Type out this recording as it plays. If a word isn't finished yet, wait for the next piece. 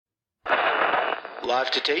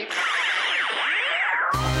Live to tape.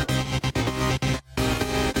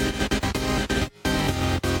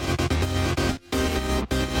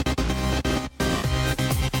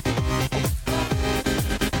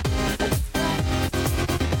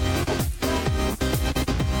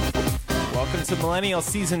 Welcome to Millennial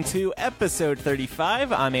Season 2, Episode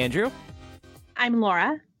 35. I'm Andrew. I'm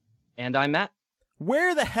Laura. And I'm Matt.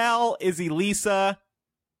 Where the hell is Elisa?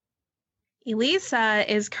 Elisa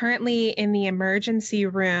is currently in the emergency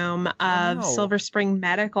room of Silver Spring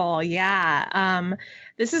Medical. Yeah.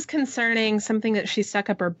 This is concerning something that she stuck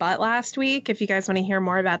up her butt last week. If you guys want to hear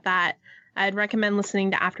more about that, I'd recommend listening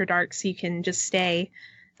to After Dark so you can just stay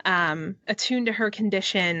attuned to her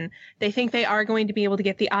condition. They think they are going to be able to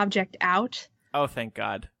get the object out. Oh, thank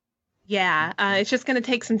God. Yeah. It's just going to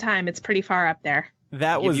take some time. It's pretty far up there.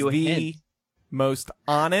 That was the most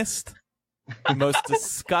honest, the most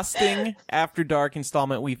disgusting After Dark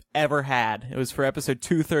installment we've ever had. It was for episode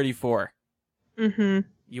 234. Mm-hmm.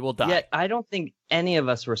 You will die. Yet I don't think any of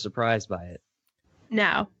us were surprised by it.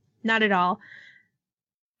 No, not at all.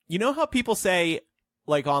 You know how people say,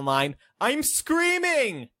 like online, I'm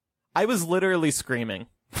screaming! I was literally screaming.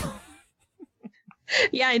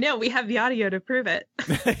 Yeah, I know. We have the audio to prove it.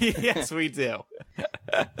 Yes, we do.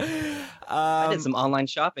 I did some online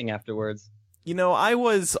shopping afterwards. You know, I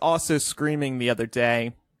was also screaming the other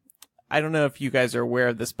day. I don't know if you guys are aware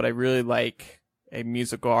of this, but I really like a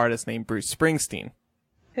musical artist named Bruce Springsteen.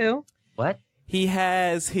 Who? What? He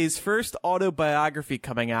has his first autobiography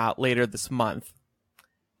coming out later this month.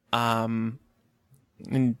 In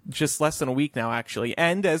just less than a week now, actually.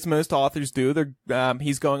 And as most authors do,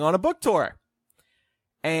 he's going on a book tour.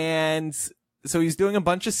 And so he's doing a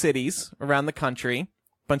bunch of cities around the country, a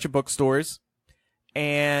bunch of bookstores.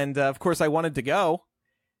 And, of course, I wanted to go.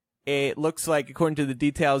 It looks like, according to the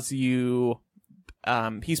details, he's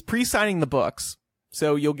pre-signing the books.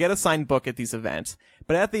 So you'll get a signed book at these events.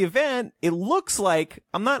 But at the event, it looks like,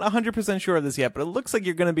 I'm not 100% sure of this yet, but it looks like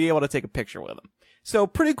you're going to be able to take a picture with him. So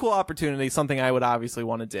pretty cool opportunity, something I would obviously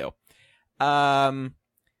want to do.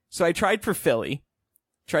 So I tried for Philly.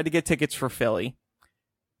 Tried to get tickets for Philly.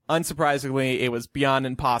 Unsurprisingly, it was beyond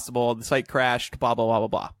impossible. The site crashed, blah, blah, blah, blah,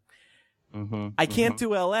 blah. I can't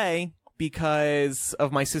do LA because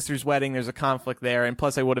of my sister's wedding. There's a conflict there. And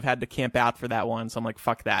plus I would have had to camp out for that one. So I'm like,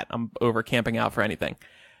 fuck that. I'm over camping out for anything.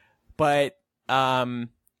 But,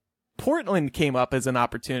 Portland came up as an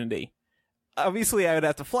opportunity. Obviously I would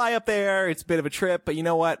have to fly up there. It's a bit of a trip, but you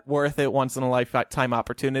know what? Worth it. Once in a lifetime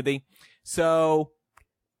opportunity. So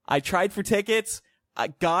I tried for tickets.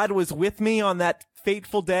 God was with me on that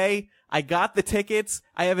fateful day. I got the tickets.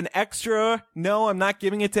 I have an extra. No, I'm not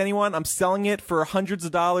giving it to anyone. I'm selling it for hundreds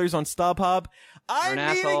of dollars on StubHub. I'm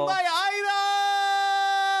meeting my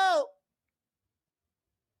idol!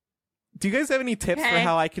 Do you guys have any tips for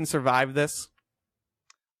how I can survive this?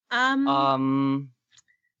 Well,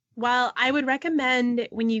 I would recommend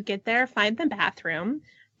when you get there, find the bathroom.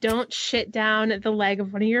 Don't shit down the leg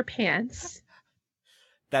of one of your pants.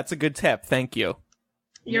 That's a good tip. Thank you.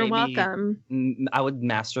 You're welcome. I would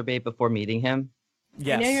masturbate before meeting him.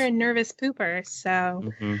 Yes. I know you're a nervous pooper,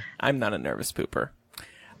 so... I'm not a nervous pooper.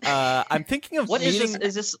 I'm thinking of What is this?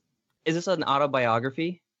 Is this an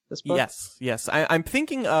autobiography, this book? Yes. I'm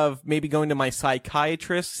thinking of maybe going to my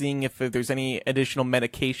psychiatrist, seeing if there's any additional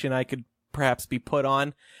medication I could perhaps be put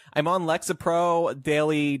on. I'm on Lexapro,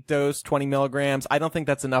 daily dose, 20 milligrams. I don't think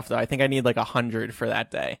that's enough, though. I think I need like 100 for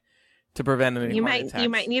that day to prevent any heart attacks. You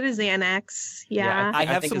might need a Xanax. Yeah. I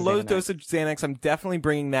have some low dosage Xanax. I'm definitely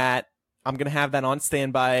bringing that. I'm going to have that on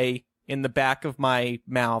standby in the back of my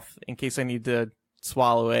mouth in case I need to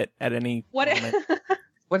swallow it at any moment.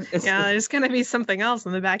 There's going to be something else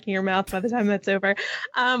in the back of your mouth by the time that's over.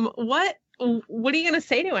 What are you going to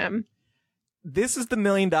say to him? This is the $1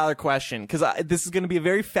 million question, because this is going to be a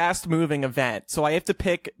very fast-moving event, so I have to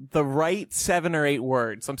pick the right 7 or 8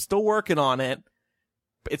 words. I'm still working on it.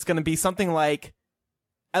 It's going to be something like,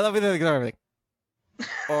 I love everything.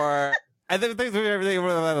 Or, I love everything.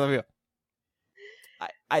 I love you.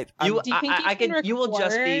 I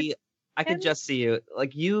could just see you.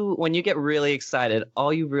 Like when you get really excited,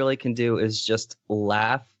 all you really can do is just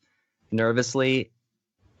laugh nervously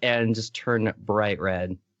and just turn bright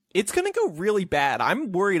red. It's going to go really bad.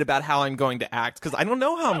 I'm worried about how I'm going to act because I don't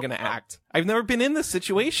know how I'm going to act. I've never been in this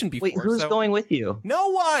situation before. Wait, who's going with you? No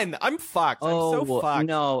one. I'm fucked. I'm so fucked.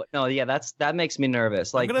 No, yeah, that makes me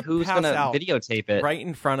nervous. Like, who's going to videotape it? Right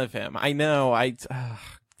in front of him. I know.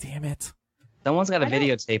 Damn it. Someone's got to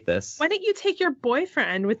videotape this. Why don't you take your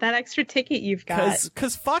boyfriend with that extra ticket you've got?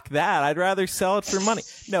 Cause fuck that. I'd rather sell it for money.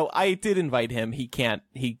 No, I did invite him. He can't.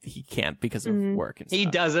 He can't because of work and stuff. He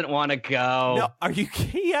doesn't want to go. No,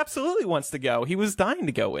 he absolutely wants to go. He was dying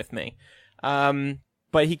to go with me.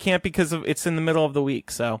 But he can't because it's in the middle of the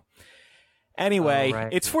week. So anyway,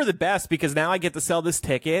 It's for the best because now I get to sell this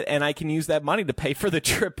ticket and I can use that money to pay for the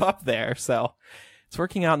trip up there. So it's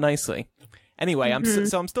working out nicely. Anyway, I'm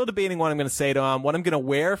still debating what I'm going to say to him, what I'm going to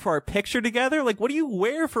wear for our picture together. Like, what do you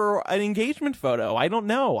wear for an engagement photo? I don't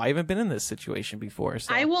know. I haven't been in this situation before.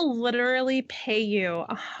 So. I will literally pay you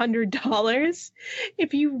 $100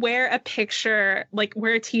 if you wear a picture, like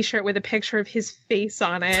wear a t-shirt with a picture of his face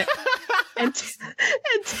on it and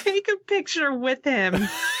take a picture with him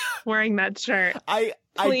wearing that shirt. I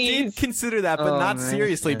did consider that, but not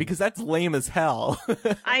seriously, because that's lame as hell.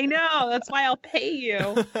 I know. That's why I'll pay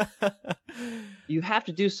you. You have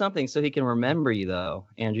to do something so he can remember you, though,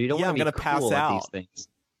 Andrew. You don't want to be pass cool out. With these things.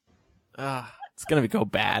 It's going to go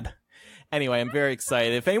bad. Anyway, I'm very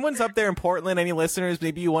excited. If anyone's up there in Portland, any listeners,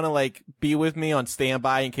 maybe you want to like be with me on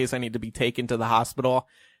standby in case I need to be taken to the hospital.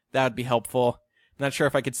 That would be helpful. I'm not sure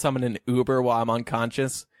if I could summon an Uber while I'm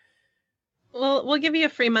unconscious. Well, we'll give you a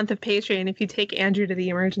free month of Patreon if you take Andrew to the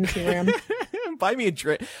emergency room. Buy me a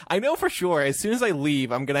drink. I know for sure, as soon as I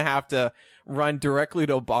leave, I'm going to have to run directly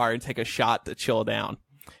to a bar and take a shot to chill down.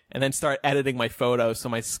 And then start editing my photos so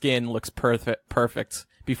my skin looks perfect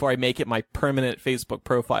before I make it my permanent Facebook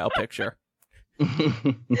profile picture.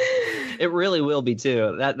 It really will be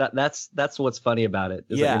too. That's what's funny about it.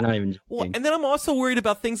 Is that you're not even joking. Well, and then I'm also worried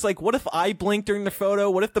about things like, what if I blink during the photo?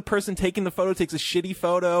 What if the person taking the photo takes a shitty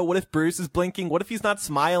photo? What if Bruce is blinking? What if he's not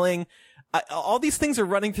smiling? All these things are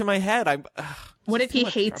running through my head. What if he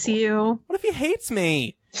hates you? What if he hates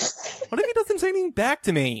me? What if he doesn't say anything back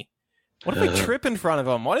to me? What if I trip in front of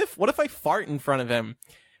him? What if I fart in front of him?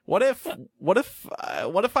 What if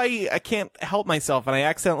I can't help myself and I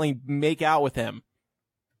accidentally make out with him?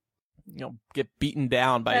 You know, get beaten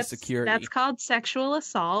down by security. That's called sexual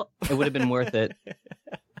assault. It would have been worth it.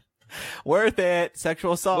 Worth it.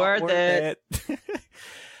 Sexual assault. Worth it.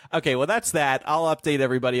 Okay, well that's that. I'll update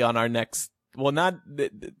everybody on our next. Well, not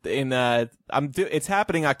in. It's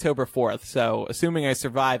happening October 4th. So assuming I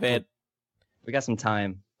survive it, we got some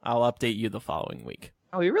time. I'll update you the following week.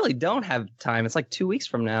 Oh, we really don't have time. It's like 2 weeks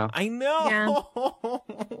from now. I know.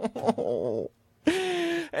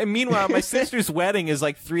 Yeah. And meanwhile, my sister's wedding is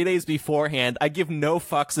like 3 days beforehand. I give no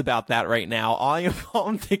fucks about that right now. All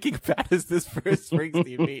I'm thinking about is this Bruce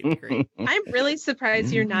Springsteen meet and greet. I'm really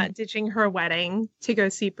surprised you're not ditching her wedding to go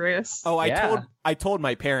see Bruce. Oh, I told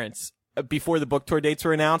my parents before the book tour dates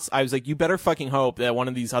were announced. I was like, you better fucking hope that one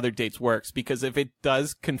of these other dates works, because if it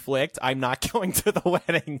does conflict, I'm not going to the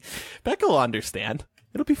wedding. Becca will understand.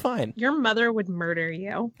 It'll be fine. Your mother would murder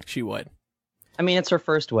you. She would. I mean, it's her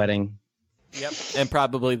first wedding. Yep. And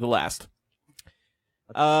probably the last.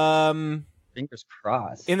 Fingers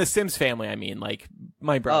crossed. In the Sims family, I mean, like,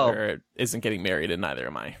 my brother isn't getting married and neither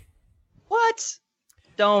am I. What?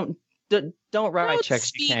 Don't write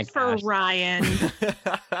checks you can't for cash. Ryan.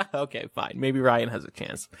 Okay, fine. Maybe Ryan has a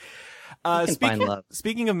chance. Find love.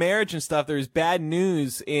 Speaking of marriage and stuff, there's bad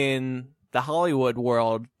news in the Hollywood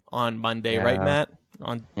world on Monday, right, Matt?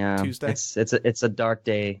 On Tuesday? It's a dark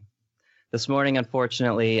day. This morning,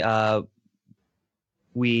 unfortunately,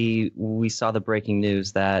 we saw the breaking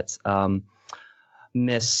news that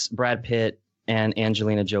Miss Brad Pitt and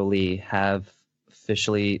Angelina Jolie have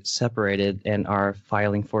officially separated and are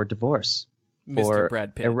filing for divorce. Mr.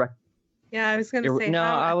 Brad Pitt. Yeah, I was going to say,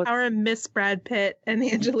 how are Miss Brad Pitt and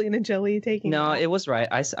Angelina Jolie taking No, it was right.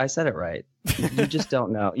 I said it right. You just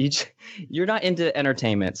don't know. You're not into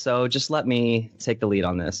entertainment, so just let me take the lead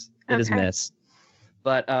on this. It is Miss.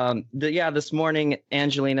 But this morning,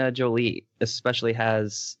 Angelina Jolie especially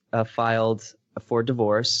has filed for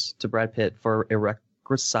divorce to Brad Pitt for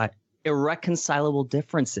irreconcilable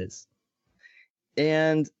differences.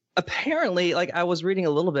 And apparently, like, I was reading a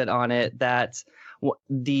little bit on it, that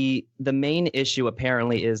the main issue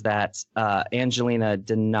apparently is that Angelina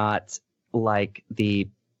did not like the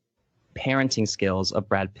parenting skills of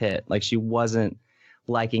Brad Pitt. Like, she wasn't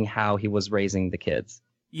liking how he was raising the kids.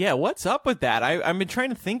 Yeah, what's up with that? I've been trying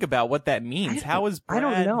to think about what that means. How is Brad? I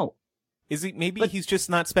don't know. Is he he's just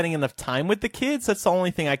not spending enough time with the kids? That's the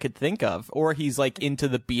only thing I could think of. Or he's like into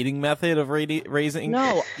the beating method of raising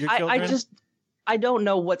your children? I don't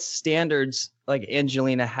know what standards like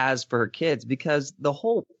Angelina has for her kids, because that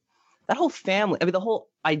whole family, I mean, the whole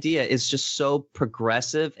idea is just so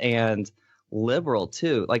progressive and liberal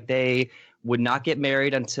too. Like, they would not get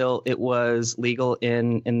married until it was legal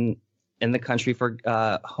in in the country for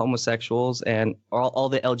homosexuals and all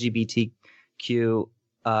the LGBTQ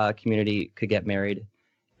community could get married.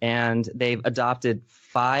 And they've adopted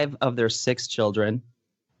 5 of their 6 children.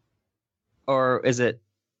 Or is it?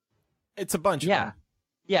 It's a bunch. Yeah. Of them.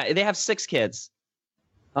 Yeah, they have 6 kids.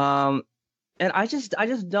 And I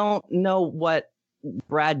just don't know what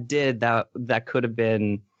Brad did that could have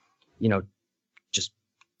been, just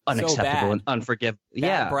unacceptable and unforgivable.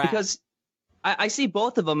 Yeah, Brad. because I see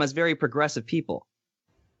both of them as very progressive people.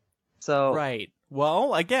 So right.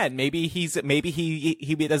 Well, again, maybe he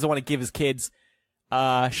doesn't want to give his kids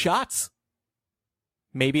shots.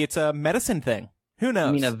 Maybe it's a medicine thing. Who knows?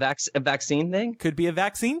 You mean a vaccine thing? Could be a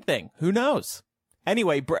vaccine thing. Who knows?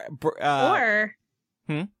 Anyway, or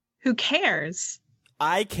who cares?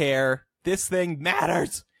 I care. This thing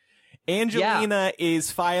matters. Angelina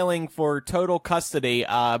is filing for total custody.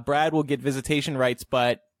 Brad will get visitation rights,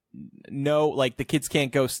 but no, the kids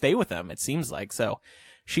can't go stay with him, it seems like. So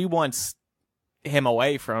she wants him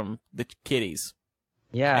away from the kiddies.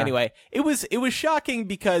 Yeah. Anyway, it was shocking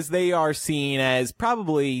because they are seen as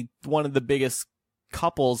probably one of the biggest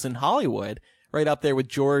couples in Hollywood, right up there with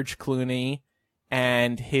George Clooney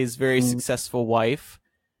and his very successful wife,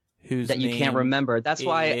 whose that you can't remember. That's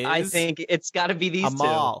why I think it's got to be these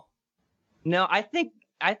Amal. 2. No, I think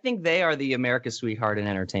they are the America's sweetheart in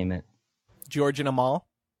entertainment. George and Amal?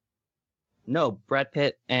 No, Brad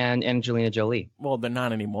Pitt and Angelina Jolie. Well, they're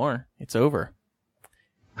not anymore. It's over.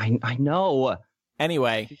 I know.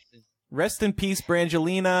 Anyway, rest in peace,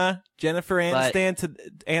 Brangelina. Jennifer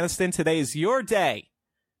Aniston, today is your day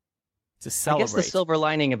to celebrate. I guess the silver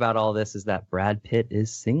lining about all this is that Brad Pitt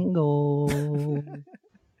is single.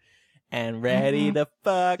 And ready to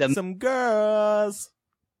fuck some girls.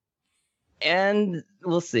 And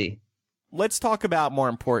we'll see. Let's talk about more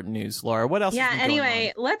important news, Laura. What else? Yeah,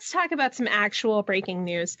 anyway, let's talk about some actual breaking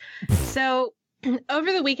news. So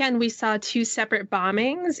over the weekend, we saw 2 separate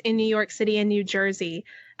bombings in New York City and New Jersey.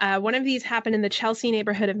 One of these happened in the Chelsea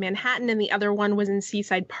neighborhood of Manhattan, and the other one was in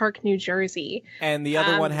Seaside Park, New Jersey. And the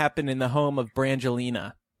other one happened in the home of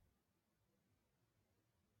Brangelina.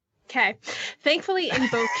 Okay. Thankfully, in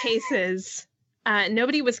both cases,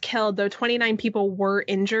 nobody was killed, though 29 people were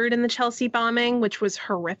injured in the Chelsea bombing, which was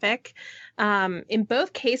horrific. In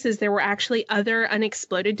both cases, there were actually other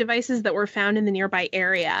unexploded devices that were found in the nearby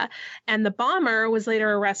area. And the bomber was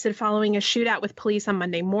later arrested following a shootout with police on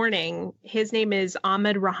Monday morning. His name is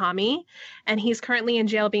Ahmed Rahami, and he's currently in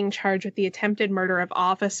jail being charged with the attempted murder of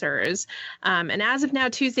officers. And as of now,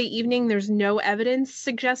 Tuesday evening, there's no evidence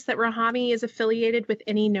suggests that Rahami is affiliated with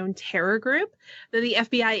any known terror group, though the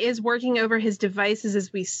FBI is working over his devices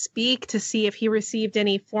as we speak to see if he received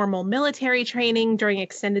any formal military training during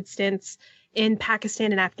extended stints in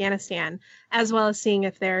Pakistan and Afghanistan, as well as seeing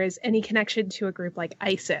if there is any connection to a group like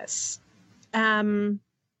ISIS. My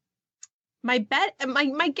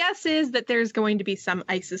guess is that there's going to be some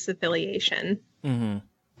ISIS affiliation. Mm-hmm.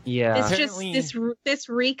 Yeah, this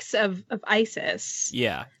reeks of ISIS.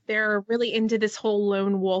 Yeah, they're really into this whole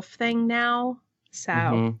lone wolf thing now.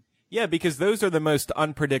 So yeah, because those are the most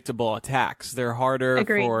unpredictable attacks. They're harder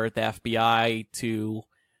for the FBI to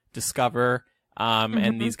discover.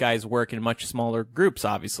 And these guys work in much smaller groups,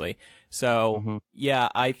 obviously. So, yeah,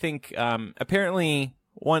 I think, apparently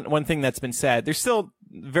one thing that's been said, there's still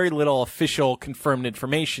very little official confirmed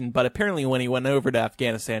information, but apparently when he went over to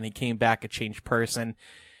Afghanistan, he came back a changed person.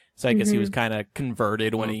 So I guess he was kind of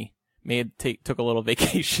converted when he took a little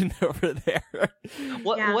vacation over there.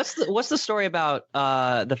 What's the story about,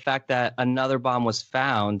 the fact that another bomb was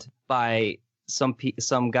found by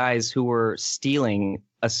some guys who were stealing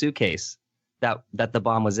a suitcase that the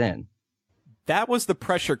bomb was in? That was the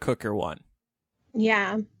pressure cooker one.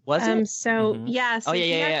 Yeah. Was it? So yeah. So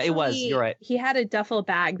it was. You're right. He had a duffel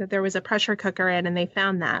bag that there was a pressure cooker in, and they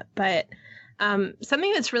found that. But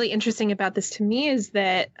something that's really interesting about this to me is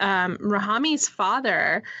that Rahami's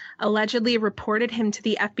father allegedly reported him to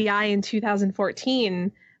the FBI in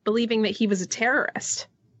 2014, believing that he was a terrorist.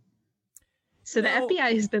 So the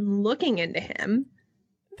FBI has been looking into him.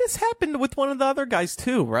 This happened with one of the other guys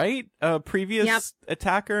too, right? A previous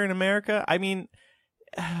attacker in America. I mean,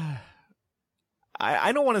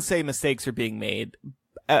 I don't want to say mistakes are being made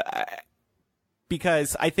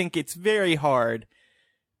because I think it's very hard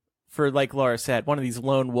for, like Laura said, one of these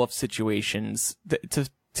lone wolf situations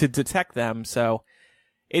to detect them. So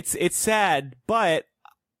it's sad, but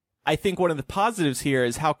I think one of the positives here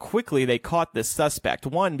is how quickly they caught this suspect.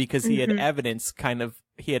 One, because he had evidence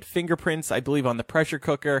he had fingerprints, I believe, on the pressure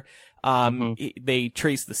cooker. They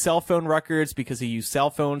traced the cell phone records because he used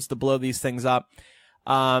cell phones to blow these things up.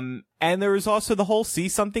 And there was also the whole see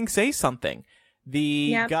something, say something.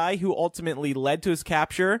 The guy who ultimately led to his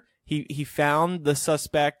capture, he found the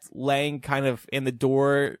suspect laying kind of in the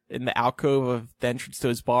door, in the alcove of the entrance to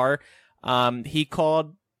his bar. He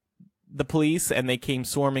called the police and they came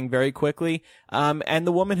swarming very quickly. And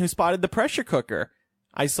the woman who spotted the pressure cooker,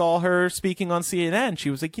 I saw her speaking on CNN. She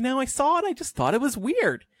was like, I saw it. I just thought it was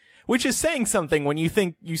weird. Which is saying something when you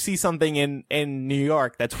think you see something in New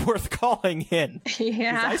York that's worth calling in.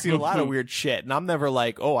 Yeah. I see a lot of weird shit, and I'm never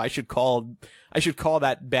like, oh, I should call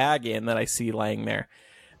that bag in that I see laying there.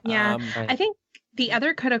 Yeah. I think the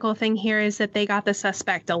other critical thing here is that they got the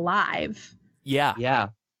suspect alive. Yeah. Yeah.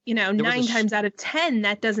 9 times out of 10,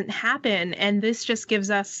 that doesn't happen. And this just gives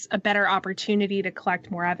us a better opportunity to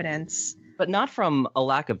collect more evidence. But not from a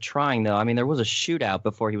lack of trying, though. I mean, there was a shootout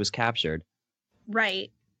before he was captured.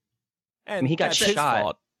 Right. And he got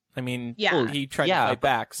shot. I mean, yeah. He tried to fight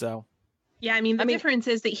back, so. Yeah, I mean, the difference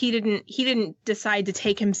is that he didn't decide to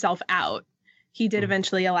take himself out. He did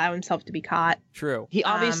eventually allow himself to be caught. True. He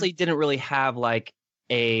obviously didn't really have like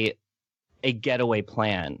a getaway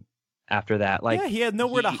plan after that. Like, he had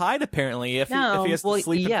nowhere to hide apparently if he has to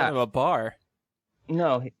sleep in front of a bar.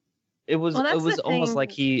 No, it was almost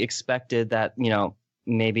like he expected that,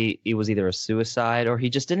 maybe it was either a suicide or he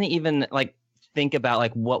just didn't even like think about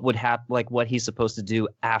like what would happen, like what he's supposed to do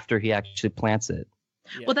after he actually plants it.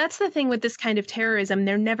 Yeah. Well, that's the thing with this kind of terrorism.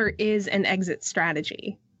 There never is an exit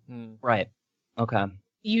strategy. Right. Okay.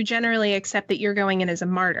 You generally accept that you're going in as a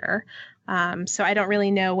martyr. So I don't really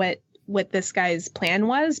know what this guy's plan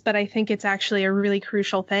was, but I think it's actually a really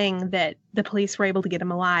crucial thing that the police were able to get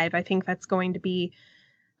him alive. I think that's going to be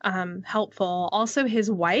helpful. Also, his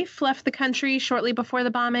wife left the country shortly before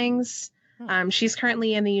the bombings. She's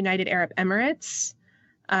currently in the United Arab Emirates,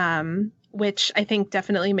 which I think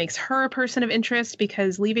definitely makes her a person of interest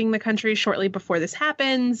because leaving the country shortly before this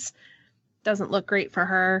happens doesn't look great for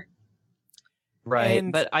her.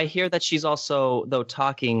 Right. But I hear that she's also, though,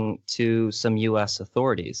 talking to some U.S.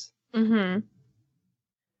 authorities. Mm-hmm.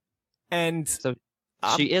 And so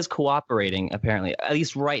she is cooperating, apparently, at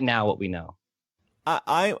least right now, what we know.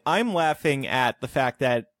 I'm laughing at the fact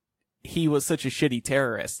that he was such a shitty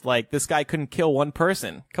terrorist. Like, this guy couldn't kill one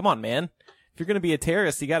person. Come on, man. If you're going to be a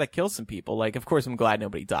terrorist, you got to kill some people. Like, of course, I'm glad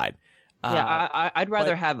nobody died. I'd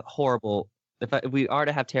rather have horrible. If we are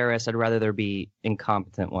to have terrorists, I'd rather there be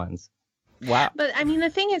incompetent ones. Wow. But I mean, the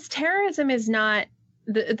thing is, terrorism is not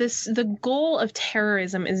the goal of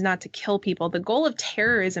terrorism is not to kill people. The goal of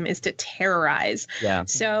terrorism is to terrorize. Yeah.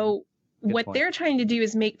 So what they're trying to do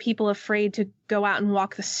is make people afraid to go out and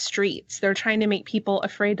walk the streets. They're trying to make people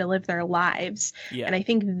afraid to live their lives. Yeah. And I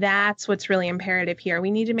think that's what's really imperative here.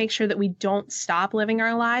 We need to make sure that we don't stop living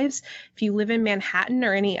our lives. If you live in Manhattan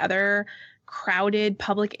or any other crowded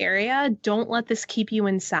public area, don't let this keep you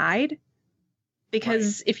inside.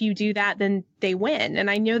 Because if you do that, then they win.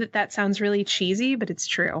 And I know that sounds really cheesy, but it's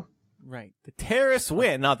true. Right. The terrorists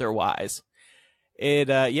win otherwise.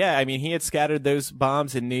 I mean, he had scattered those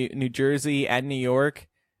bombs in New Jersey and New York.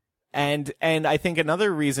 And I think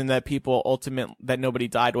another reason that that nobody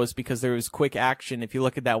died was because there was quick action. If you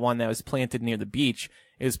look at that one that was planted near the beach,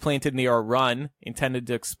 it was planted near a run, intended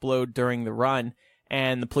to explode during the run.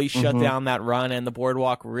 And the police shut down that run and the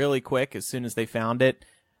boardwalk really quick as soon as they found it.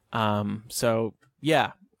 So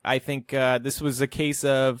yeah, I think, this was a case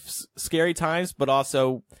of scary times, but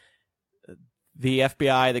also the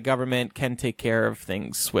FBI, the government can take care of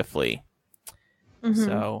things swiftly.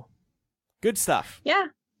 So good stuff. Yeah.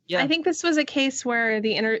 I think this was a case where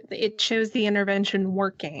it shows the intervention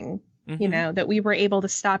working, that we were able to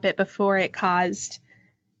stop it before it caused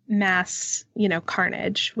mass,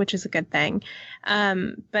 carnage, which is a good thing.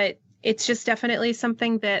 But it's just definitely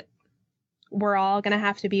something that we're all going to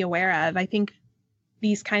have to be aware of. I think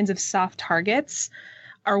these kinds of soft targets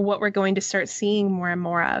are what we're going to start seeing more and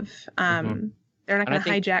more of. They're not going to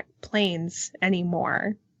hijack planes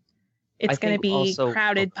anymore. It's going to be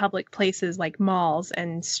crowded public places like malls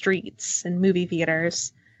and streets and movie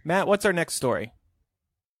theaters. Matt, what's our next story?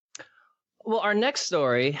 Well, our next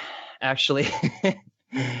story actually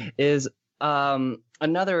is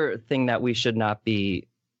another thing that we should not be,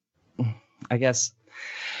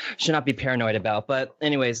 paranoid about. But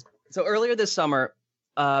anyways, so earlier this summer,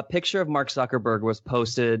 a picture of Mark Zuckerberg was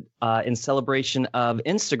posted in celebration of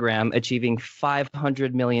Instagram achieving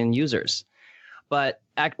 500 million users. But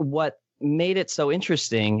what made it so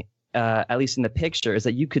interesting, at least in the picture, is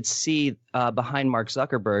that you could see behind Mark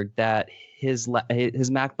Zuckerberg that his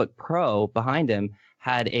MacBook Pro behind him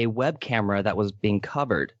had a web camera that was being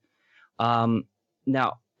covered.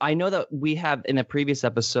 Now, I know that we have in a previous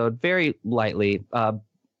episode very lightly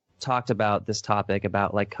talked about this topic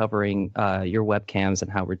about like covering your webcams and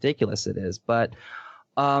how ridiculous it is. But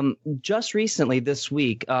just recently this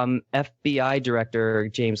week, FBI Director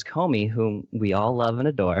James Comey, whom we all love and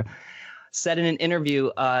adore, said in an interview,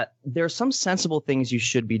 there are some sensible things you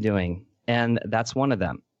should be doing. And that's one of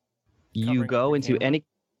them. You go into any,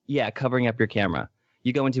 covering up your camera.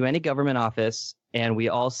 You go into any government office, and we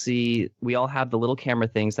all have the little camera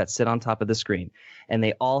things that sit on top of the screen, and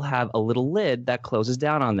they all have a little lid that closes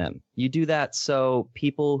down on them. You do that so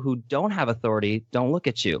people who don't have authority don't look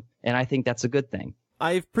at you, and I think that's a good thing.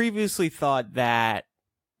 I've previously thought that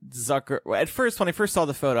at first, when I first saw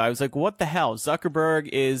the photo, I was like, what the hell? Zuckerberg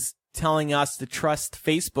is telling us to trust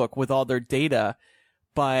Facebook with all their data,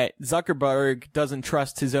 but Zuckerberg doesn't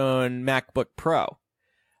trust his own MacBook Pro.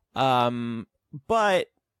 But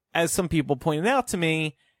as some people pointed out to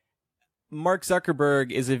me, Mark Zuckerberg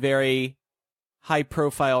is a very high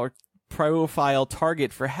profile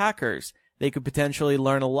target for hackers. They could potentially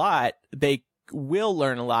learn a lot. They will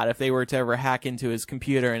learn a lot if they were to ever hack into his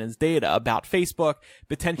computer and his data about Facebook,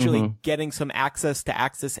 potentially getting some access to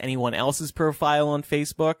access anyone else's profile on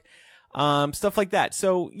Facebook. Stuff like that.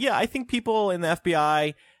 So yeah, I think people in the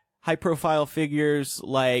FBI, high profile figures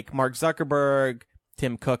like Mark Zuckerberg,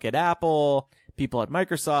 Tim Cook at Apple, people at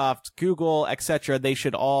Microsoft, Google, etc., they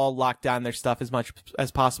should all lock down their stuff as much as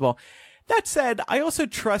possible. That said, I also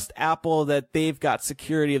trust Apple that they've got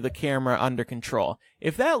security of the camera under control.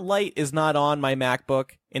 If that light is not on my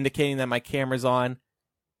MacBook, indicating that my camera's on,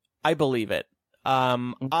 I believe it.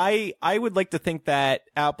 I would like to think that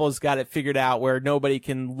Apple's got it figured out where nobody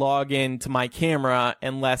can log into my camera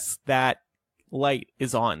unless that light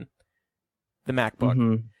is on the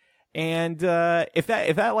MacBook. And if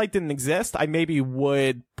that light didn't exist, I maybe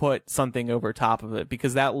would put something over top of it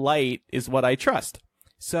because that light is what I trust.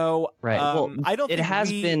 So I don't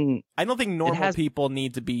think normal people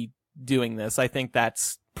need to be doing this. I think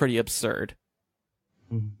that's pretty absurd.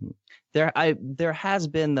 There has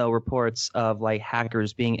been though reports of like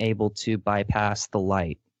hackers being able to bypass the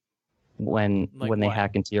light when they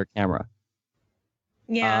hack into your camera.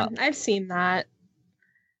 Yeah, I've seen that.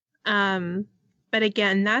 But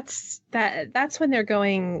again, that's when they're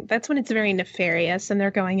going. That's when it's very nefarious, and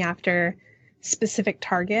they're going after specific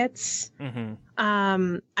targets.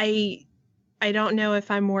 I don't know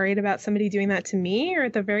if I'm worried about somebody doing that to me, or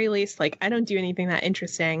at the very least, like I don't do anything that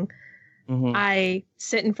interesting. I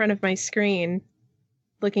sit in front of my screen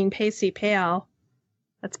looking pasty pale.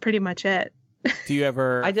 That's pretty much it. Do you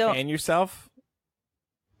ever fan yourself?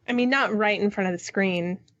 I mean, not right in front of the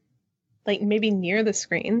screen. Like maybe near the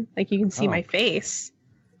screen. Like you can see my face.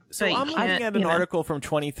 So I'm looking at an article from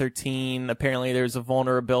 2013. Apparently there's a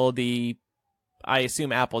vulnerability. I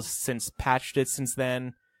assume Apple's since patched it since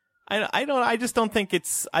then. I just don't think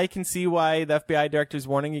I can see why the FBI director's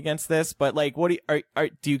warning against this, but like, what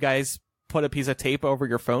do you guys put a piece of tape over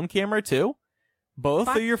your phone camera too? Both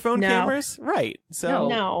of your phone cameras? Right. So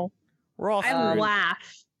no. We're all I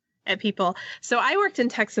laugh at people. So I worked in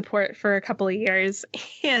tech support for a couple of years,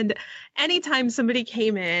 and anytime somebody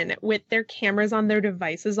came in with their cameras on their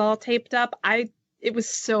devices all taped up, it was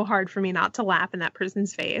so hard for me not to laugh in that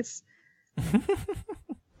person's face.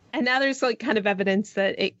 And now there's like kind of evidence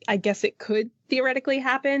that I guess it could theoretically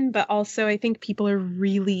happen, but also I think people are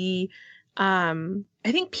really, I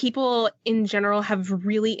think people in general have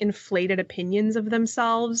really inflated opinions of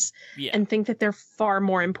themselves and think that they're far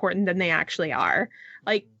more important than they actually are.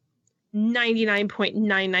 Like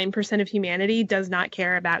 99.99% of humanity does not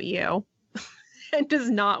care about you and does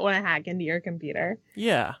not want to hack into your computer.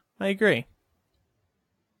 Yeah, I agree.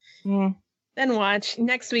 Then watch.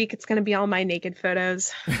 Next week, it's going to be all my naked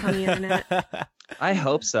photos on the internet. I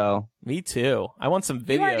hope so. Me too. I want some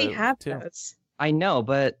video. You already have those. I know,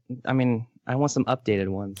 but I mean, I want some updated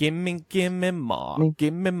ones. Give me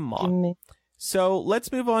more. So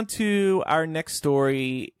let's move on to our next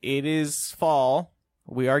story. It is fall.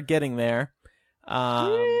 We are getting there.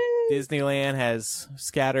 Disneyland has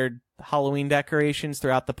scattered Halloween decorations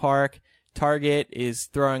throughout the park. Target is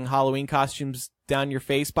throwing Halloween costumes down your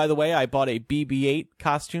face. By the way, I bought a BB-8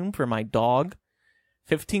 costume for my dog.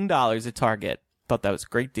 $15 at Target. Thought that was a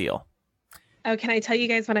great deal. Oh, can I tell you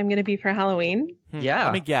guys what I'm going to be for Halloween? Yeah.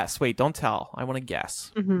 Let me guess. Wait, don't tell. I want to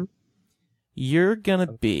guess. You're going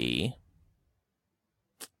to be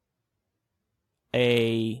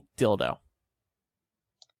a dildo.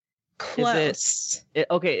 Close.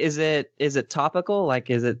 Is it topical? Like,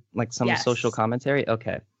 is it like some social commentary?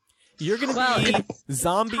 Okay. You're going to be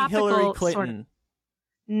zombie Hillary Clinton. Sort of.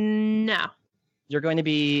 No. You're going to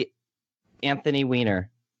be Anthony Weiner.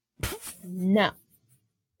 No.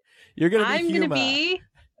 You're going to be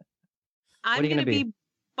I'm going to be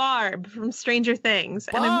Barb from Stranger Things,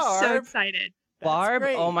 and I'm so Barb? excited. Barb?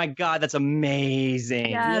 great. Oh my god, that's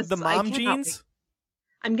amazing. Yeah. You have the Yes, I mom cannot jeans?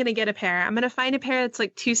 I'm gonna get a pair. I'm gonna find a pair that's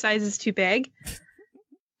like 2 sizes too big,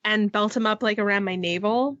 and belt them up like around my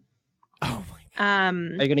navel. Oh my Are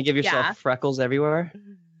you gonna give yourself Yeah. freckles everywhere?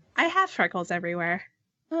 I have freckles everywhere.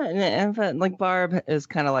 But, like Barb is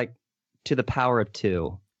kind of like to the power of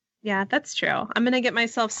 2. Yeah, that's true. I'm gonna get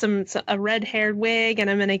myself a red-haired wig, and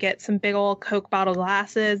I'm gonna get some big old Coke bottle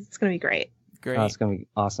glasses. It's gonna be great. Great. Oh, it's gonna be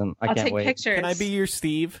awesome. I I'll can't take wait. pictures. Can I be your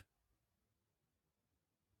Steve?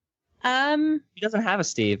 He doesn't have a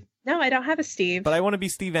Steve. No, I don't have a Steve. But I want to be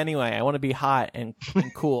Steve anyway. I want to be hot and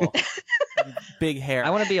cool. And big hair.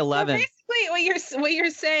 I want to be Well, 11. basically, what you're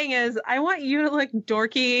saying is, I want you to look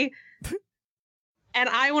dorky, and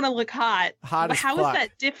I want to look hot. Hot as How fuck. is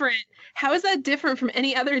that different? How is that different from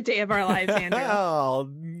any other day of our lives, Andrew? Oh,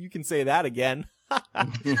 you can say that again.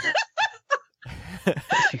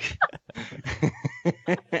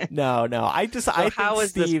 No. I how think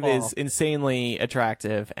is this Oh. Steve fall? is insanely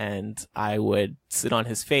attractive, and I would sit on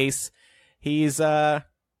his face. He's after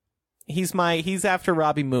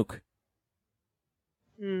Robbie Mook.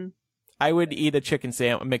 Hmm. I would eat a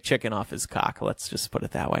McChicken off his cock. Let's just put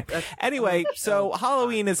it that way. Anyway, so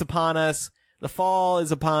Halloween is upon us. The fall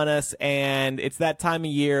is upon us, and it's that time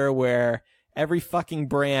of year where every fucking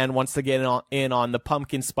brand wants to get in on the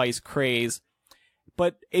pumpkin spice craze.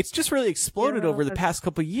 But it's just really exploded over the past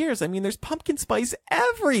couple of years. I mean, there's pumpkin spice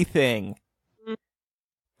everything.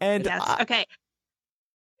 And Yes. Okay.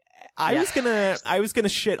 I was gonna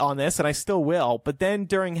shit on this, and I still will. But then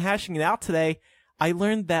during hashing it out today, I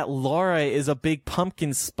learned that Laura is a big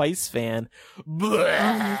pumpkin spice fan.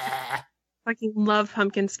 Fucking love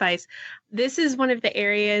pumpkin spice. This is one of the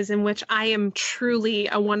areas in which I am truly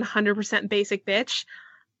a 100% basic bitch.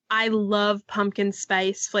 I love pumpkin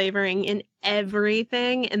spice flavoring in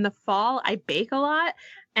everything. In the fall, I bake a lot,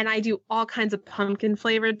 and I do all kinds of pumpkin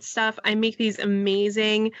flavored stuff. I make these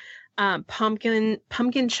amazing pumpkin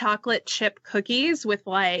chocolate chip cookies with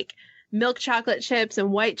like milk chocolate chips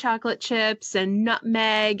and white chocolate chips and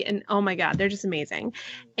nutmeg, and oh my god, they're just amazing.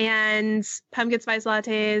 And pumpkin spice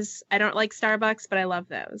lattes. I don't like Starbucks, but I love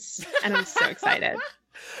those, and I'm so excited.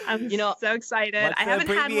 I'm so excited. What's I the haven't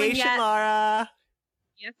had one abbreviation, yet. Laura?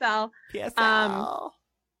 PSL. PSL.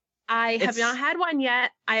 I have not had one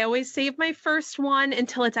yet. I always save my first one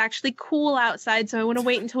until it's actually cool outside. So I want to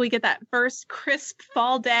wait until we get that first crisp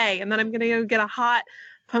fall day. And then I'm going to go get a hot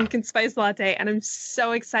pumpkin spice latte. And I'm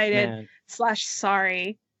so excited Man. /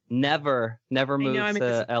 sorry. Never move I'm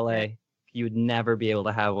to excited. LA. You would never be able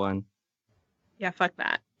to have one. Yeah, fuck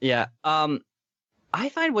that. Yeah. I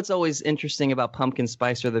find what's always interesting about pumpkin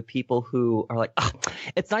spice are the people who are like, oh,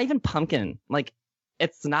 it's not even pumpkin. Like,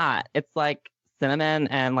 it's not. It's like cinnamon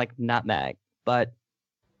and like nutmeg, but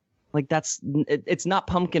like it's not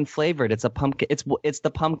pumpkin flavored. It's a pumpkin. It's the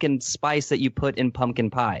pumpkin spice that you put in pumpkin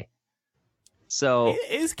pie. So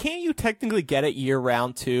Can't you technically get it year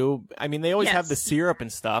round too? I mean, they always have the Yes. syrup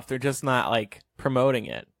and stuff. They're just not like promoting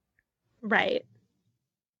it. Right.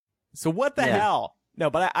 So what the Yeah. hell? No,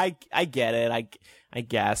 but I get it. I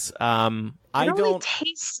guess. It I only don't.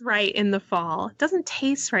 tastes right in the fall. It doesn't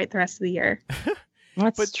taste right the rest of the year.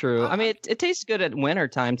 that's But, true. I mean, it tastes good at winter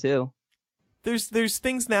time too. There's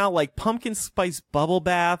things now like pumpkin spice bubble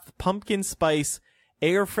bath, pumpkin spice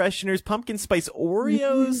air fresheners, pumpkin spice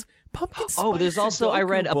Oreos, pumpkin spice. Oh, there's also I Sudoku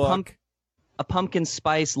read book. a pumpkin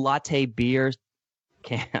spice latte beer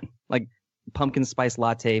can, like pumpkin spice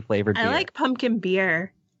latte flavored beer. I like pumpkin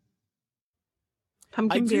beer.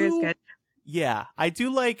 Pumpkin beer is good. Yeah, I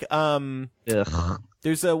do like. Ugh.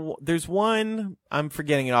 There's one, I'm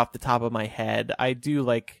forgetting it off the top of my head. I do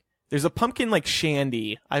like. There's a pumpkin like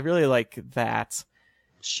shandy. I really like that.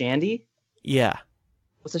 Shandy? Yeah.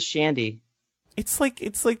 What's a shandy? It's like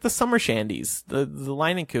the summer shandies, the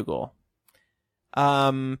Leinenkugel.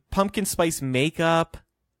 Pumpkin spice makeup,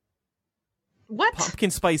 What? pumpkin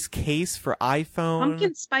spice case for iPhone.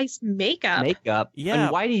 Pumpkin spice makeup. Makeup? Yeah.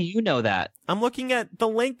 And why do you know that? I'm looking at the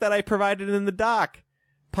link that I provided in the doc.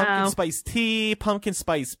 Pumpkin Oh. spice tea, pumpkin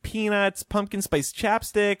spice peanuts, pumpkin spice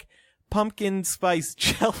chapstick, pumpkin spice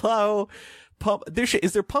jello.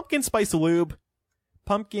 Is there pumpkin spice lube?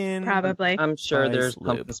 Pumpkin. Probably. I'm sure Spice there's lube.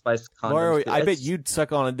 pumpkin spice condoms. Laura, too. I bet It's- you'd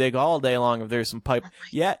suck on a dick all day long if there's some pipe.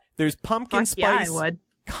 Yeah, there's pumpkin Fuck yeah, I spice would.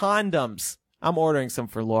 condoms. I'm ordering some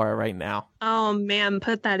for Laura right now. Oh man,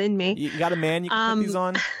 put that in me. You got a man you can put these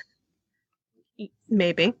on?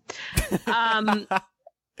 Maybe.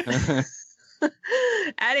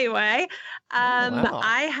 Anyway, wow.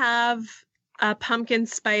 I have a pumpkin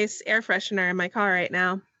spice air freshener in my car right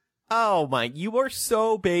now. Oh my, you are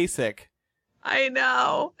so basic. I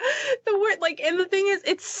know. The word, like, and the thing is,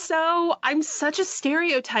 I'm such a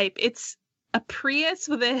stereotype. It's a Prius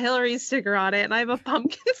with a Hillary sticker on it, and I have a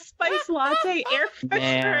pumpkin spice latte air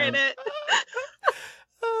freshener in it.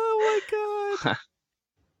 Oh my god.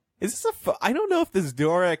 Is this I don't know if this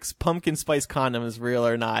Durex pumpkin spice condom is real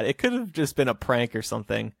or not. It could have just been a prank or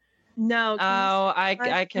something. No.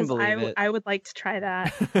 I can believe it. I would like to try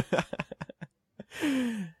that.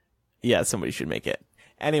 Yeah, somebody should make it.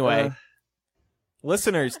 Anyway,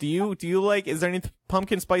 listeners, do you like? Is there any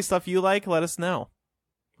pumpkin spice stuff you like? Let us know.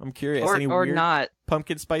 I'm curious. Or any weird not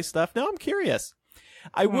pumpkin spice stuff? No, I'm curious.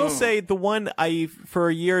 I will say the one for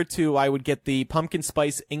a year or two I would get the pumpkin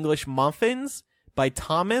spice English muffins by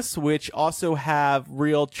Thomas, which also have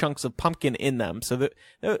real chunks of pumpkin in them. So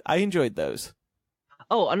I enjoyed those.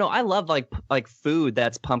 Oh no, I love like food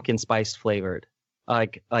that's pumpkin spice flavored,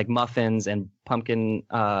 like muffins and pumpkin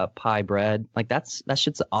pie bread. Like that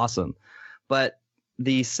shit's awesome. But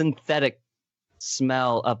the synthetic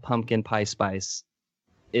smell of pumpkin pie spice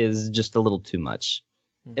is just a little too much.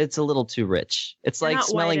 It's a little too rich. It's like not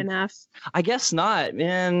smelling. white enough. I guess not,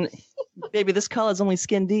 man. Baby, this color's only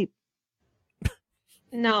skin deep.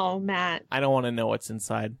 No, Matt. I don't want to know what's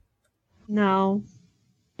inside. No.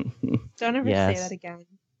 Don't ever Yes. say that again.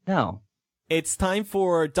 No. It's time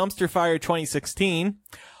for Dumpster Fire 2016.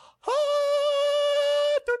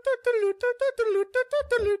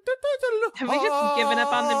 Have we just given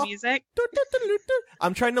up on the music?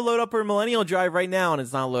 I'm trying to load up our Millennial Drive right now, and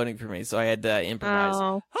it's not loading for me, so I had to improvise.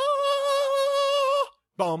 Oh.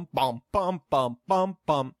 Bum, bum, bum, bum, bum,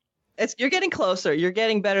 bum. You're getting closer. You're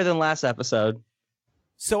getting better than last episode.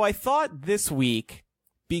 So I thought this week,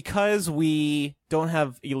 because we don't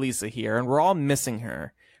have Elisa here, and we're all missing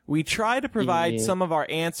her, we try to provide some of our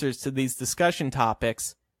answers to these discussion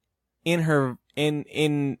topics in her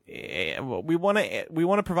we want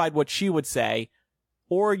to provide what she would say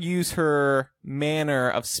or use her manner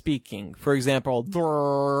of speaking. For example,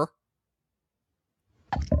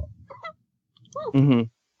 Mm-hmm.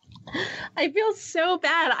 I feel so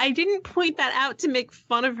bad. I didn't point that out to make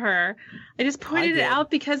fun of her. I just pointed it out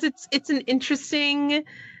because it's an interesting,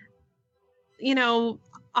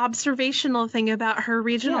 observational thing about her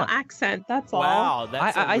regional accent. That's all. Wow,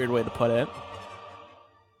 that's a weird way to put it.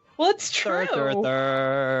 Well, it's true. So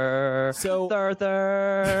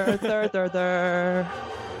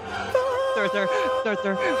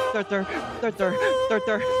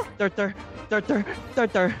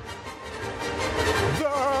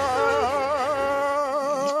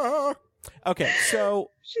okay,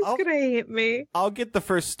 so she's gonna hate me. I'll get the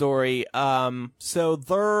first story. So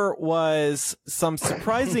there was some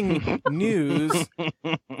surprising news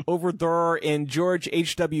over there in George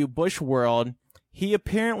H.W. Bush world. He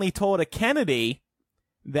apparently told a Kennedy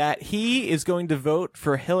that he is going to vote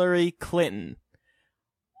for Hillary Clinton.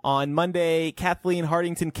 On Monday, Kathleen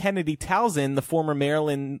Hardington Kennedy Townsend, the former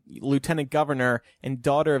Maryland lieutenant governor and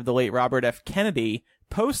daughter of the late Robert F. Kennedy,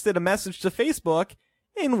 posted a message to Facebook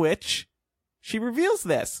in which she reveals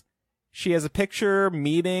this. She has a picture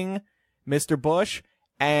meeting Mr. Bush,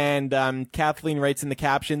 and Kathleen writes in the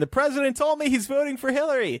caption, "The president told me he's voting for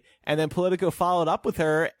Hillary." And then Politico followed up with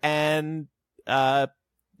her, and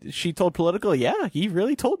she told Politico, yeah, he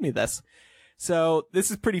really told me this. So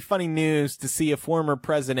this is pretty funny news to see a former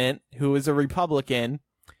president who is a Republican,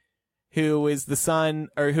 who is the son,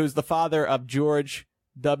 or who's the father of George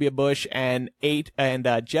W. Bush and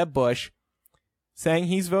Jeb Bush, saying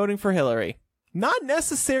he's voting for Hillary. Not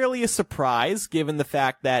necessarily a surprise, given the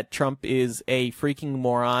fact that Trump is a freaking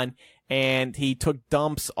moron, and he took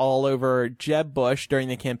dumps all over Jeb Bush during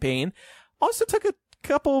the campaign. Also took a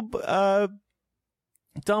couple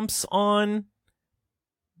dumps on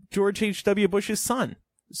George H.W. Bush's son.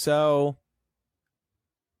 So,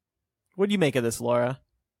 what do you make of this, Laura?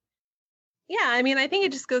 Yeah, I mean, I think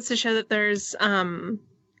it just goes to show that there's,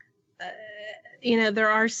 there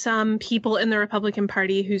are some people in the Republican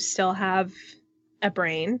Party who still have a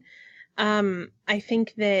brain. I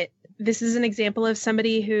think that this is an example of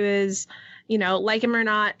somebody who is, like him or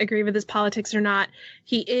not, agree with his politics or not,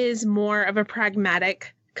 he is more of a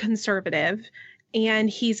pragmatic conservative. And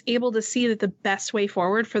he's able to see that the best way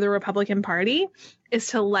forward for the Republican Party is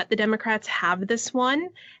to let the Democrats have this one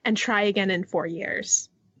and try again in 4 years.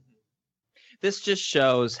 This just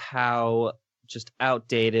shows how just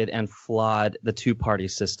outdated and flawed the two-party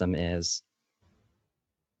system is.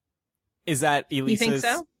 Is that Elisa's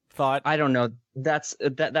thought? I don't know. That's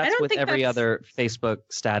with every other Facebook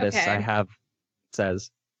status I have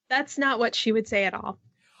says. That's not what she would say at all.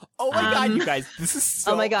 Oh my God, you guys, this is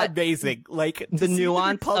so amazing. Like the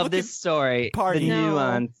nuance of this story. Party. The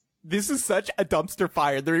nuance. This is such a dumpster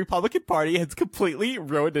fire. The Republican Party has completely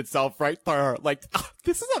ruined itself right there. Like,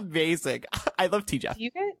 this is amazing. I love TJ.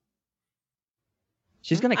 You guys?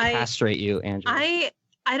 She's gonna castrate you, Andrew.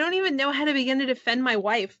 I don't even know how to begin to defend my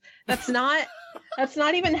wife. That's not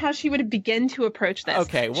even how she would begin to approach this.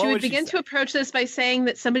 Okay, she would begin to approach this by saying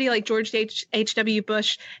that somebody like George H.W.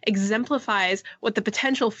 Bush exemplifies what the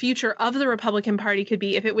potential future of the Republican Party could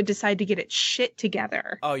be if it would decide to get its shit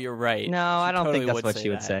together. Oh, you're right. No, I don't think that's what she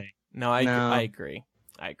would say. No, I agree.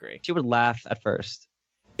 She would laugh at first.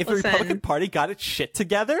 If the Republican Party got its shit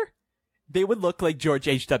together, they would look like George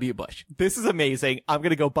H.W. Bush. This is amazing. I'm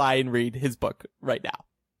going to go buy and read his book right now.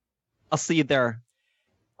 I'll see you there.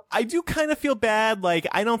 I do kind of feel bad. Like,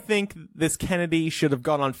 I don't think this Kennedy should have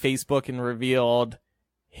gone on Facebook and revealed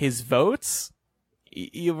his votes.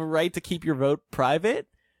 You have a right to keep your vote private.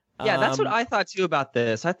 Yeah, that's what I thought too about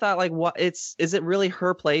this. I thought, like, is it really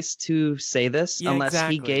her place to say this unless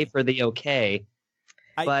he gave her the okay?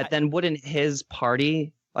 But then wouldn't his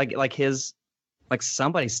party, like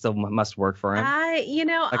somebody still must work for him? Like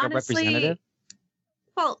honestly, a representative?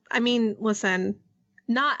 Well, I mean, listen.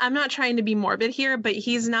 I'm not trying to be morbid here, but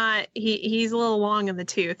he's not. He's a little long in the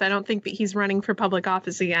tooth. I don't think that he's running for public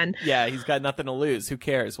office again. Yeah, he's got nothing to lose. Who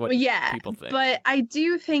cares what people think? But I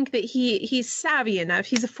do think that he's savvy enough.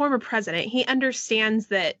 He's a former president. He understands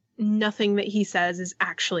that nothing that he says is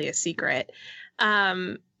actually a secret.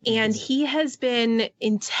 And he has been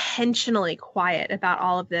intentionally quiet about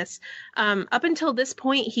all of this. Up until this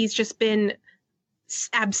point, he's just been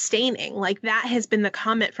abstaining. Like, that has been the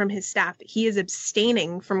comment from his staff, that he is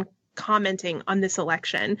abstaining from commenting on this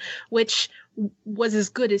election, which was as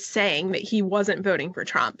good as saying that he wasn't voting for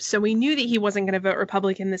Trump. So we knew that he wasn't going to vote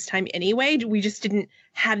Republican this time anyway. We just didn't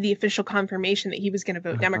have the official confirmation that he was going to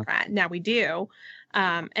vote Democrat. Now we do.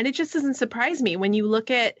 And it just doesn't surprise me when you look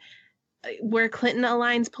at where Clinton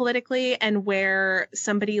aligns politically and where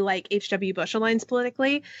somebody like H.W. Bush aligns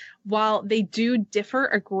politically. While they do differ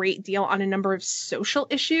a great deal on a number of social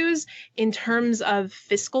issues, in terms of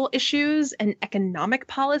fiscal issues and economic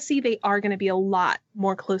policy, they are going to be a lot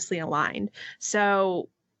more closely aligned. So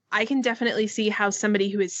I can definitely see how somebody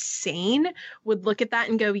who is sane would look at that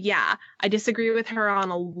and go, yeah, I disagree with her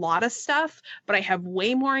on a lot of stuff, but I have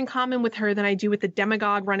way more in common with her than I do with the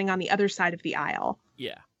demagogue running on the other side of the aisle.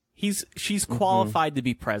 Yeah. She's qualified to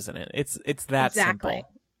be president. It's that simple.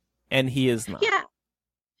 And he is not. Yeah.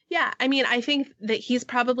 Yeah. I mean, I think that he's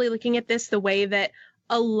probably looking at this the way that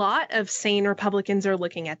a lot of sane Republicans are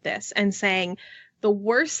looking at this and saying the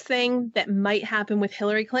worst thing that might happen with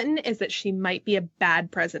Hillary Clinton is that she might be a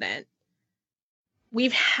bad president.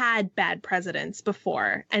 We've had bad presidents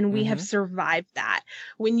before, and we have survived that.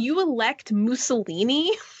 When you elect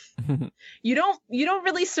Mussolini, you don't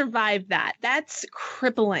really survive that. That's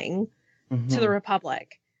crippling to the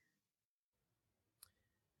Republic.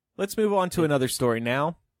 Let's move on to another story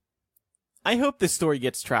now. I hope this story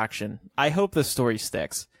gets traction. I hope this story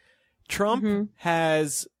sticks. Trump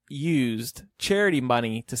has used charity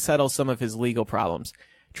money to settle some of his legal problems.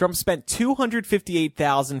 Trump spent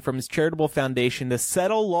 $258,000 from his charitable foundation to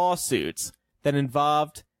settle lawsuits that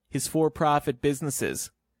involved his for-profit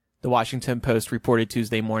businesses. The Washington Post reported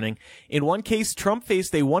Tuesday morning. In one case, Trump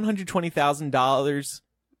faced a $120,000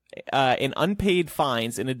 in unpaid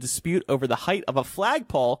fines in a dispute over the height of a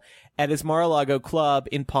flagpole at his Mar-a-Lago club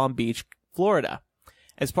in Palm Beach, Florida.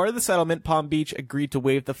 As part of the settlement, Palm Beach agreed to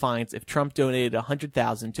waive the fines if Trump donated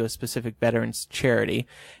 $100,000 to a specific veterans charity.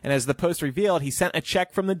 And as the Post revealed, he sent a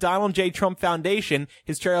check from the Donald J. Trump Foundation,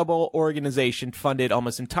 his charitable organization funded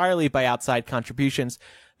almost entirely by outside contributions.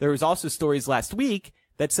 There was also stories last week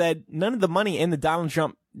that said none of the money in the Donald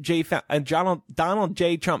J.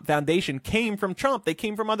 Trump Foundation came from Trump. They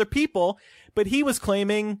came from other people, but he was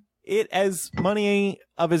claiming it as money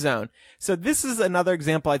of his own. So this is another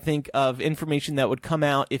example, I think, of information that would come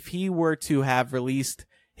out if he were to have released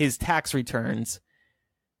his tax returns.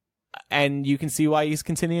 And you can see why he's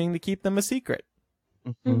continuing to keep them a secret.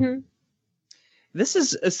 This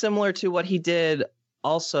is similar to what he did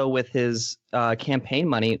also with his campaign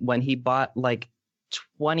money when he bought like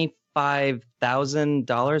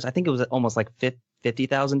 $25,000. I think it was almost like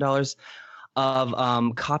 $50,000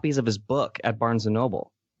 of copies of his book at Barnes &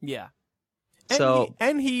 Noble. Yeah.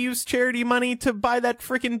 And he used charity money to buy that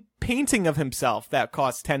freaking painting of himself that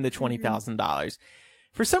cost $10,000 to $20,000.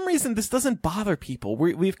 For some reason, this doesn't bother people.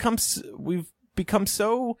 We've become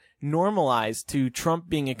so normalized to Trump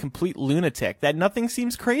being a complete lunatic that nothing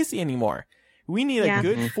seems crazy anymore. We need a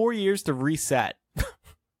good 4 years to reset.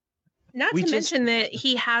 Not to mention that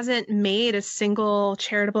he hasn't made a single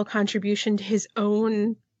charitable contribution to his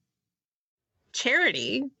own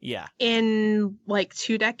charity Yeah. in like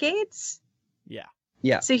 2 decades. Yeah.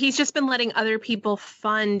 Yeah. So he's just been letting other people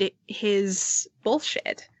fund his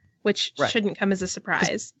bullshit, which shouldn't come as a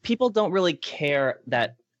surprise. People don't really care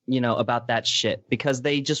that, about that shit because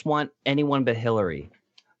they just want anyone but Hillary.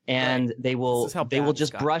 And they will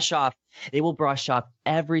just brush off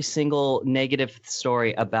every single negative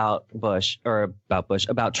story about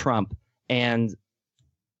Trump and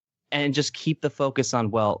just keep the focus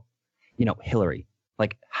on, Hillary,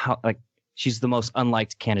 she's the most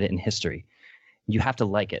unliked candidate in history. You have to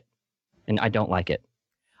like it. And I don't like it.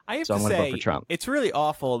 I have so to I'm going to say, vote for Trump. It's really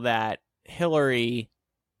awful that Hillary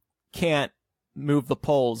can't move the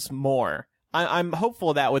polls more. I'm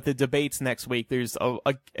hopeful that with the debates next week, there's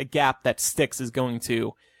a gap that sticks is going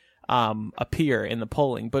to appear in the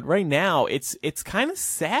polling. But right now, it's kind of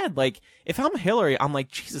sad. Like, if I'm Hillary, I'm like,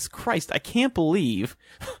 Jesus Christ, I can't believe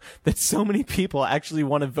that so many people actually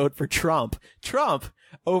want to vote for Trump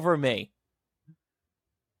over me.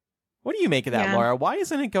 What do you make of that, Laura? Why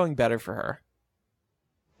isn't it going better for her?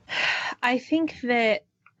 I think that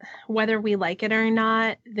whether we like it or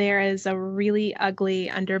not, there is a really ugly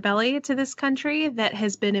underbelly to this country that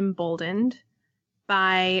has been emboldened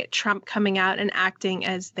by Trump coming out and acting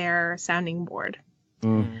as their sounding board.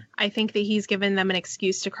 I think that he's given them an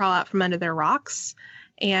excuse to crawl out from under their rocks.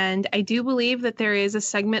 And I do believe that there is a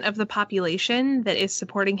segment of the population that is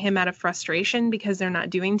supporting him out of frustration because they're not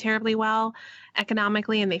doing terribly well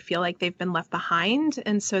economically and they feel like they've been left behind.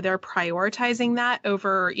 And so they're prioritizing that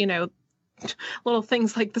over, little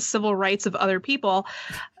things like the civil rights of other people.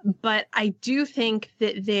 But I do think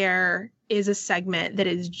that there is a segment that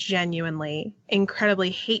is genuinely incredibly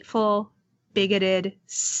hateful, bigoted,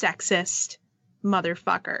 sexist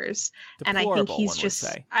motherfuckers. Deplorable, and I think he's just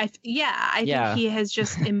I think he has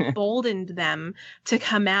just emboldened them to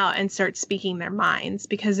come out and start speaking their minds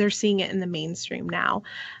because they're seeing it in the mainstream now.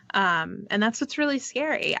 And that's what's really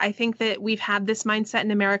scary. I think that we've had this mindset in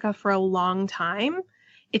America for a long time.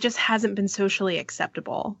 It just hasn't been socially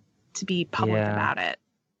acceptable to be public about it.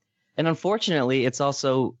 And unfortunately, it's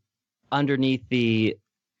also underneath the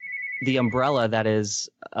umbrella that is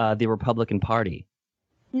the Republican Party.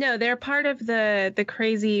 No, they're part of the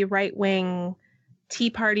crazy right-wing Tea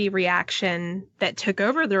Party reaction that took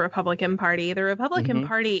over the Republican Party. The Republican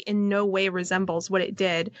Party in no way resembles what it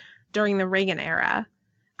did during the Reagan era.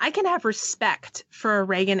 I can have respect for a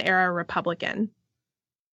Reagan-era Republican.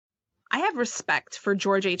 I have respect for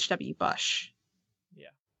George H.W. Bush. Yeah.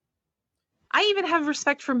 I even have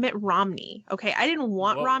respect for Mitt Romney. Okay, I didn't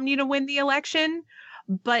want Romney to win the election,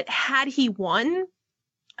 but had he won,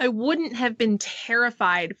 I wouldn't have been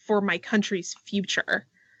terrified for my country's future.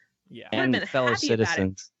 Yeah. And fellow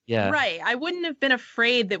citizens. Yeah. Right. I wouldn't have been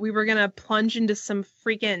afraid that we were going to plunge into some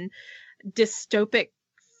freaking dystopic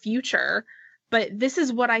future. But this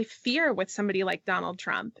is what I fear with somebody like Donald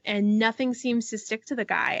Trump, and nothing seems to stick to the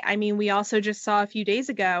guy. I mean, we also just saw a few days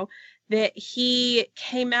ago that he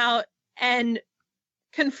came out and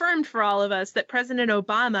confirmed for all of us that President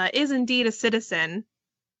Obama is indeed a citizen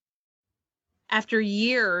after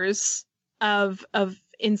years of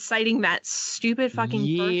inciting that stupid fucking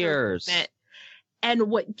years. Movement.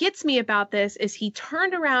 And what gets me about this is he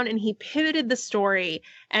turned around and he pivoted the story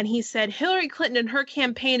and he said Hillary Clinton and her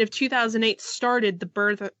campaign of 2008 started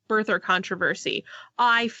the birther controversy.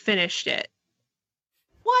 I finished it.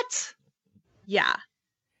 What? Yeah.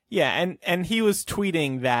 Yeah, and he was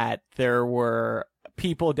tweeting that there were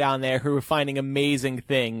people down there who were finding amazing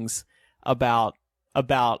things about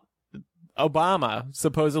Obama,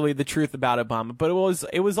 supposedly the truth about Obama, but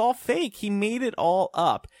it was all fake. He made it all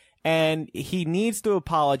up. And he needs to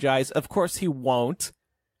apologize. Of course he won't.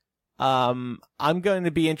 I'm going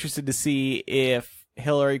to be interested to see if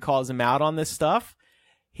Hillary calls him out on this stuff.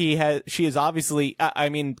 She has obviously,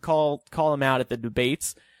 call him out at the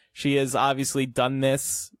debates. She has obviously done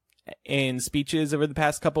this in speeches over the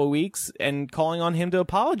past couple of weeks and calling on him to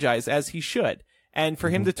apologize as he should. And for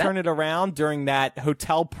him to turn it around during that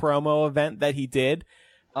hotel promo event that he did.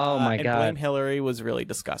 Oh my God. And blame Hillary was really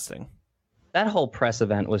disgusting. That whole press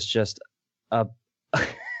event was just it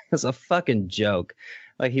was a fucking joke.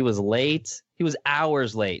 Like, he was late. He was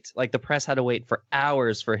hours late. Like, the press had to wait for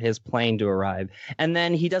hours for his plane to arrive. And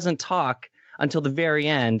then he doesn't talk until the very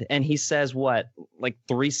end. And he says, like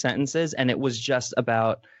 3 sentences. And it was just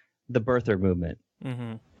about the birther movement.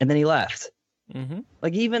 Mm-hmm. And then he left. Mm-hmm.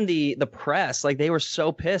 Like, even the press, like, they were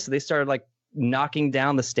so pissed. They started, like, knocking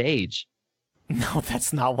down the stage. No,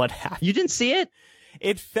 that's not what happened. You didn't see it?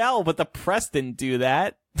 It fell, but the press didn't do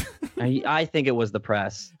that. I think it was the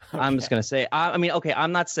press. Okay. I'm just going to say,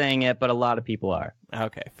 I'm not saying it, but a lot of people are.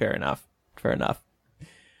 Okay, fair enough.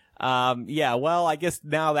 Yeah, well, I guess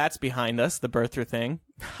now that's behind us, the birther thing.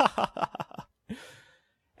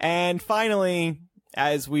 And finally,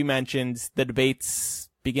 as we mentioned, the debates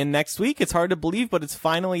begin next week. It's hard to believe, but it's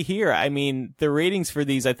finally here. I mean, the ratings for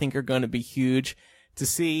these, I think, are going to be huge. To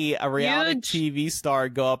see a reality TV star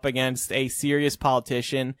go up against a serious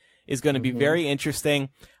politician is going to be very interesting.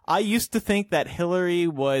 I used to think that Hillary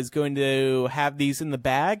was going to have these in the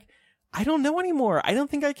bag. I don't know anymore. I don't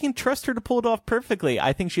think I can trust her to pull it off perfectly.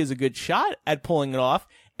 I think she has a good shot at pulling it off,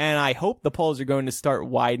 and I hope the polls are going to start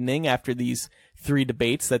widening after these 3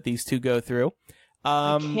 debates that these two go through.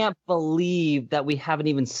 I can't believe that we haven't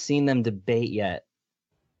even seen them debate yet.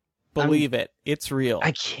 Believe it. It's real.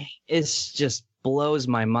 I can't. It's just blows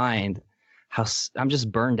my mind how I'm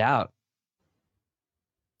just burned out.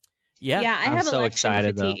 Yeah, I have so election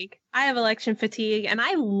excited, fatigue. I have election fatigue, and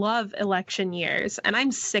I love election years, and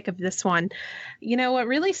I'm sick of this one. You know, what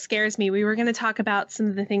really scares me, we were going to talk about some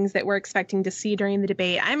of the things that we're expecting to see during the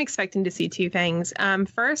debate. I'm expecting to see 2 things.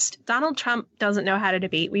 First, Donald Trump doesn't know how to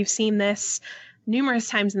debate. We've seen this numerous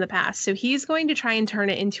times in the past. So he's going to try and turn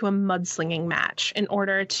it into a mudslinging match in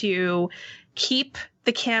order to keep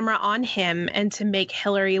the camera on him and to make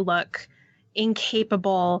Hillary look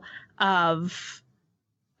incapable of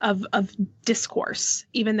discourse,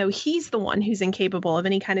 even though he's the one who's incapable of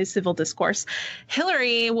any kind of civil discourse.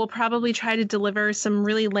 Hillary will probably try to deliver some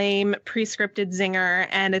really lame pre-scripted zinger,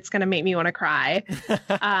 and it's going to make me want to cry.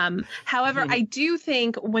 However, I do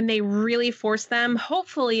think when they really force them,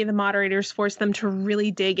 hopefully the moderators force them to really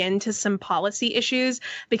dig into some policy issues,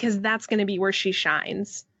 because that's going to be where she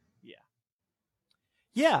shines.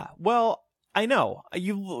 Yeah. Well, I know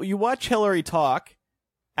you watch Hillary talk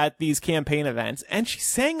at these campaign events, and she's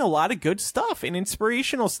saying a lot of good stuff and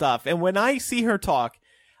inspirational stuff. And when I see her talk,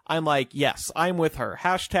 I'm like, yes, I'm with her.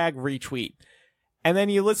 Hashtag retweet. And then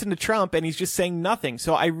you listen to Trump and he's just saying nothing.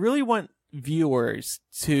 So I really want viewers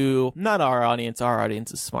to, not our audience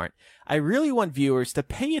is smart. I really want viewers to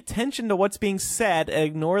pay attention to what's being said and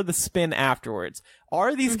ignore the spin afterwards.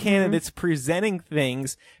 Are these candidates presenting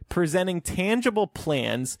things, presenting tangible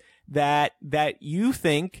plans that you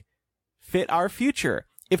think fit our future?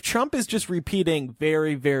 If Trump is just repeating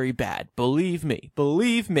very, very bad, believe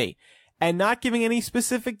me, and not giving any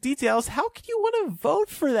specific details, how can you want to vote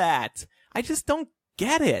for that? I just don't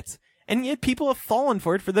get it. And yet people have fallen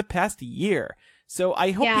for it for the past year. So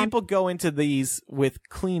I hope people go into these with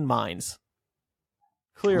clean minds.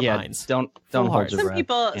 Clear minds. Don't hold your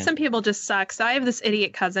breath. Some people just suck. So I have this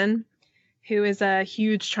idiot cousin who is a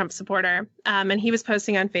huge Trump supporter. And he was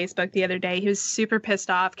posting on Facebook the other day. He was super pissed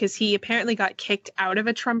off because he apparently got kicked out of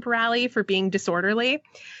a Trump rally for being disorderly.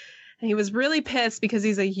 And he was really pissed because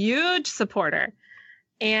he's a huge supporter.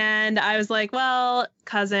 And I was like, well,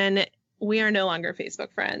 cousin, we are no longer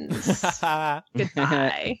Facebook friends.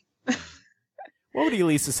 Goodbye. What would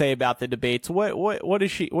Elisa say about the debates? What do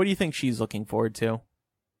you think she's looking forward to?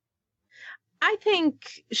 I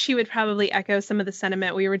think she would probably echo some of the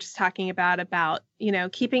sentiment we were just talking about, you know,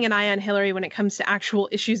 keeping an eye on Hillary when it comes to actual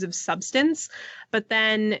issues of substance, but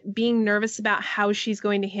then being nervous about how she's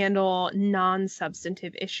going to handle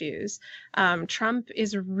non-substantive issues. Trump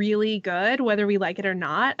is really good, whether we like it or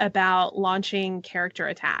not, about launching character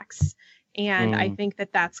attacks. And I think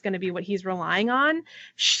that that's going to be what he's relying on.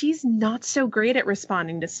 She's not so great at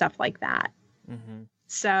responding to stuff like that.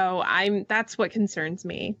 So that's what concerns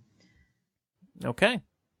me. Okay.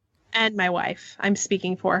 And my wife. I'm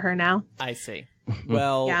speaking for her now. I see.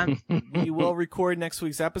 Well, we will record next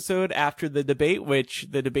week's episode after the debate, which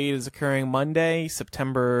the debate is occurring Monday,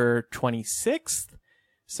 September 26th.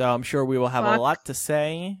 So I'm sure we will have a lot to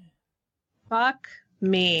say. Fuck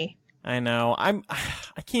me. I know. I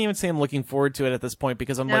can't even say I'm looking forward to it at this point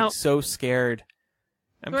because I'm like so scared.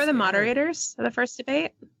 Who are the moderators of the first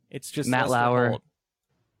debate? It's just Matt Lauer.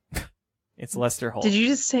 It's Lester Holt. Did you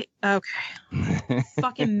just say okay?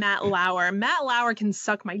 Fucking Matt Lauer. Matt Lauer can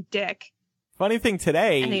suck my dick. Funny thing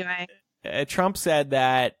today. Anyway, Trump said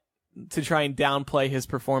that to try and downplay his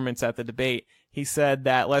performance at the debate. He said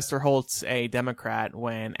that Lester Holt's a Democrat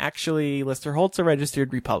when actually Lester Holt's a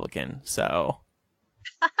registered Republican. So.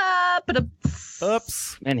 But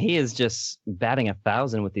oops. And he is just batting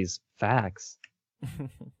 1,000 with these facts.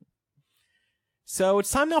 So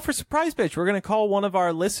it's time now for Surprise Bitch. We're going to call one of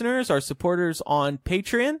our listeners, our supporters on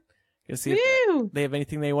Patreon. Gonna see if they have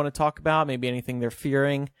anything they want to talk about, maybe anything they're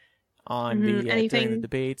fearing on during the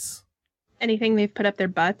debates. Anything they've put up their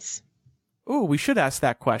butts. Ooh, we should ask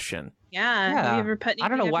that question. Yeah. Have you ever put anything I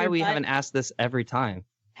don't know why we butt? haven't asked this every time.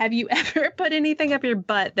 Have you ever put anything up your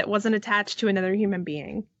butt that wasn't attached to another human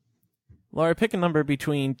being? Laura, pick a number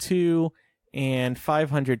between 2 and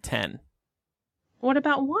 510. What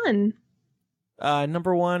about 1?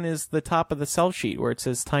 Number 1 is the top of the cell sheet where it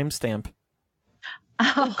says timestamp.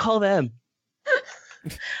 Oh, Call them.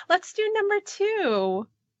 let's do number 2.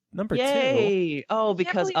 Number 2. Yay! Oh,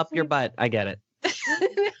 because believe up your we- butt. I get it.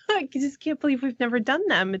 I just can't believe we've never done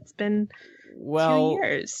them. It's been 2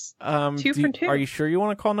 years. 2 for 2. Are you sure you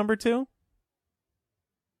want to call number 2?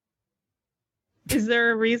 Is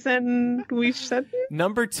there a reason we should?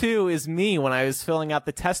 Number 2 is me when I was filling out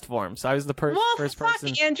the test form. So I was the Well, first fuck,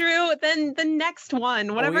 person. Andrew. Then the next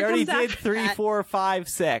one, whatever we already comes did after 3, that. 4, 5,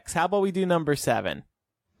 6. How about we do number 7?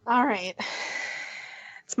 All right.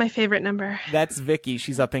 It's my favorite number. That's Vicky.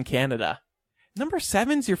 She's up in Canada. Number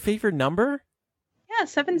 7's your favorite number? Yeah,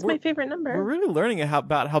 7's my favorite We're number. really learning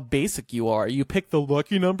about how basic you are. You pick the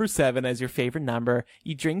lucky number 7 as your favorite number.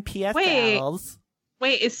 You drink PSLs.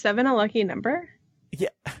 Wait, is 7 a lucky number? Yeah.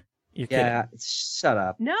 You're kidding. Yeah. Shut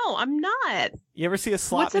up. No, I'm not. You ever see a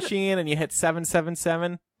slot What's it- machine and you hit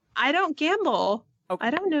 777? I don't gamble. Okay. I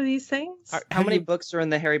don't know these things. How many books are in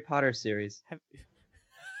the Harry Potter series?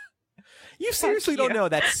 You seriously don't you. know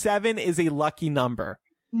that 7 is a lucky number.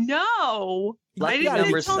 No. Lucky I didn't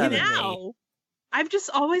number until 7. now. I've just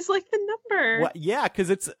always liked the number. What? Yeah, because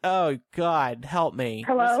it's... Oh, God, help me.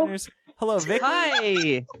 Hello? Listeners, hello, Vicky.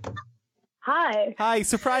 Hi. Hi. Hi,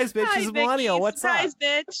 surprise, bitch. Hi, This is Vicky. Millennial. What's Surprise, up?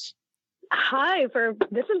 bitch. Hi.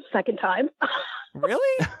 This is the second time.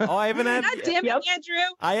 Really? Oh, I haven't had... God damn it, Yep.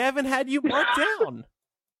 Andrew. I haven't had you marked down.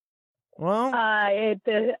 Well...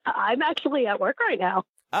 I'm actually at work right now.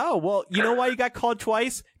 Oh, well, you know why you got called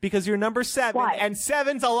twice? Because you're number 7, Why? and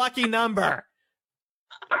 7's a lucky number.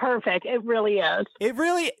 Perfect. It really is. It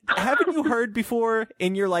really... Haven't you heard before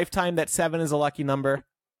in your lifetime that 7 is a lucky number?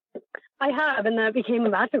 I have, and that became a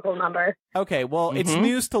magical number. Okay, well, it's Mhm.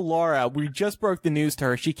 news to Laura. We just broke the news to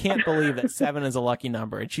her. She can't believe that 7 is a lucky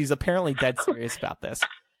number, and she's apparently dead serious about this.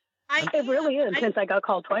 It really is, since I got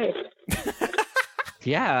called twice.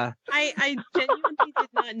 Yeah. I genuinely did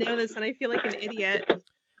not know this, and I feel like an idiot.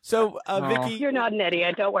 So, Aw. Vicky, You're not an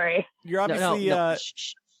idiot. Don't worry. you're No, obviously no. Shh,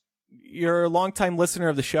 shh. you're a longtime listener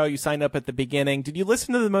of the show. You signed up at the beginning. Did you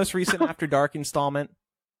listen to the most recent After Dark installment?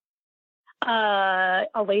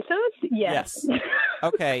 Oasis? Yes.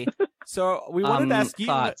 Okay, so we wanted to ask you,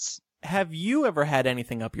 Thoughts. have you ever had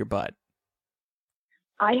anything up your butt?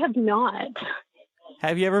 I have not.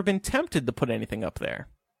 Have you ever been tempted to put anything up there?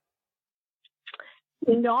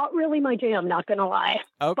 Not really my jam, not going to lie.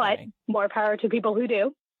 Okay. But more power to people who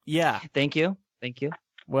do. Yeah, Thank you. Thank you.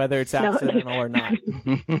 whether it's No. accidental or not.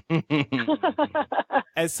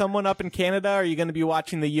 As someone up in Canada, are you going to be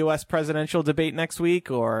watching the U.S. presidential debate next week,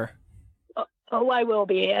 or? Oh, I will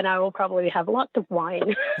be, and I will probably have lots of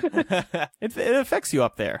wine. It affects you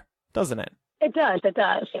up there, doesn't it? It does. It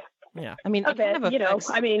does. Yeah. I mean, A it kind of bit, you know, affects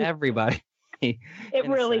I mean- everybody. It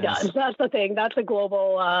in a really sense. does. That's the thing. That's a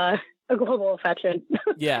global affection.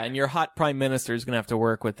 Yeah, and your hot prime minister is going to have to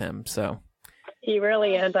work with him, so. He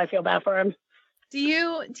really is. I feel bad for him. Do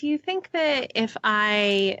you think that if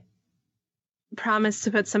I promised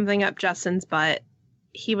to put something up Justin's butt,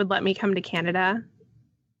 he would let me come to Canada?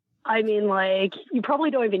 I mean, like, you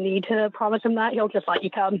probably don't even need to promise him that. He'll just let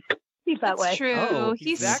you come. He's that That's way. true. Oh,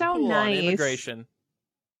 he's that so cool on nice. immigration.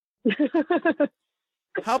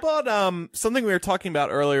 How about something we were talking about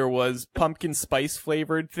earlier was pumpkin spice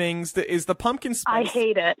flavored things. Is the pumpkin I spice?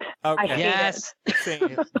 hate it. Okay. I hate Yes.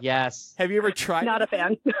 Same. Yes. Have you ever tried Not a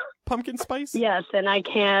fan. pumpkin spice? Yes, and I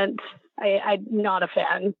can't. I'm not a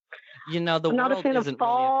fan. You know, the I'm not a world fan of isn't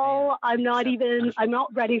fall. Really I'm not except even. I'm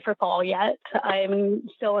not ready for fall yet. I'm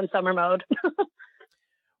still in summer mode.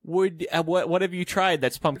 Would what have you tried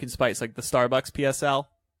that's pumpkin spice, like the Starbucks PSL?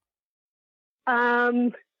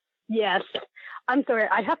 Yes. I'm sorry.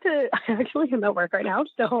 I actually am at work right now,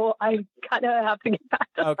 so I kind of have to get back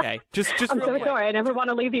to Okay, just I'm real so quick. sorry. I never want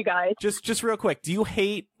to leave you guys. Just real quick. Do you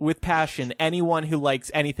hate with passion anyone who likes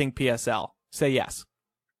anything PSL? Say yes.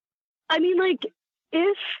 I mean, like,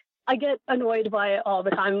 if I get annoyed by it all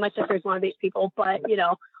the time, my sister's one of these people, but, you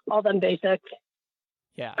know, all them basic.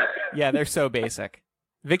 Yeah, they're so basic.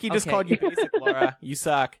 Vicky just Okay. called you basic, Laura. You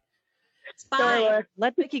suck. It's fine. So,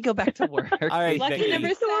 Let Vicky go back to work. All right, Lucky Vicky. number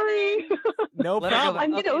sorry. 7. No Let her go problem. back.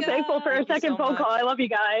 I'm Okay. so thankful for a Thank you second so phone much. call. I love you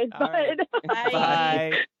guys. All But right. Bye.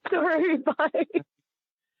 Bye. sorry, bye.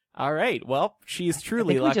 All right. Well, she's I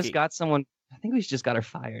truly think we lucky. just got someone. I think we just got her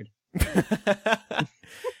fired.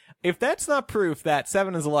 If that's not proof that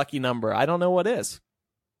 7 is a lucky number, I don't know what is.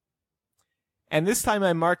 And this time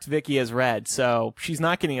I marked Vicky as red, so she's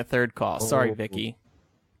not getting a third call. Sorry, Oh. Vicky.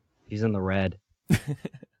 He's in the red.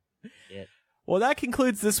 Well, that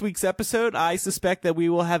concludes this week's episode. I suspect that we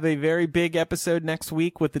will have a very big episode next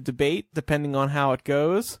week with the debate, depending on how it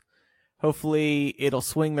goes. Hopefully it'll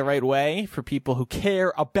swing the right way for people who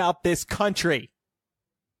care about this country.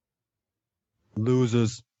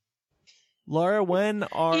 Losers. Laura, when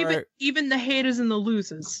are... Even the haters and the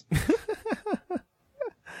losers.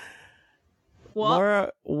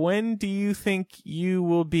 Laura, when do you think you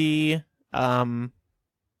will be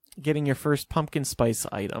getting your first pumpkin spice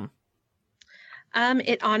item?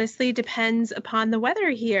 It honestly depends upon the weather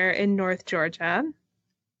here in North Georgia.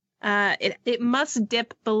 It must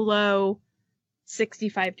dip below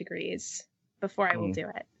 65 degrees before I will do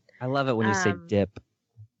it. I love it when you say dip.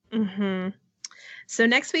 Mm-hmm. So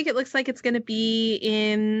next week, it looks like it's going to be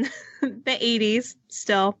in the 80s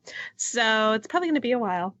still. So it's probably going to be a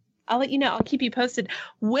while. I'll let you know. I'll keep you posted.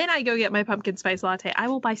 When I go get my pumpkin spice latte, I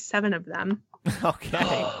will buy 7 of them.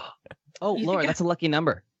 Okay. Oh, Laura, that's a lucky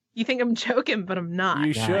number. You think I'm joking, but I'm not.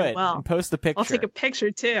 You should. Well, and post a picture. I'll take a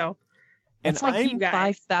picture too. And it's like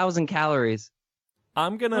 5,000 calories.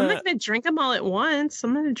 I'm not going to drink them all at once.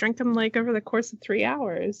 I'm going to drink them like over the course of 3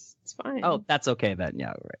 hours. It's fine. Oh, that's okay then.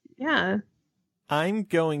 Yeah, right. Yeah. I'm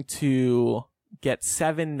going to get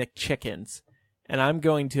 7 McChickens, and I'm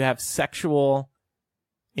going to have sexual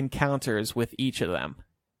encounters with each of them.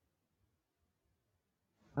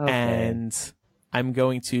 Okay. And I'm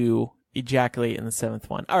going to ejaculate in the 7th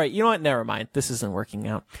one. All right, you know what? Never mind. This isn't working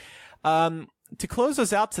out. To close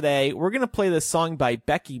us out today, we're going to play this song by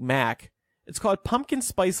Becky Mack. It's called Pumpkin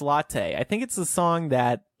Spice Latte. I think it's a song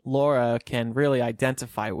that Laura can really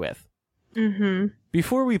identify with. Mm-hmm.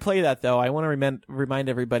 Before we play that, though, I want to remind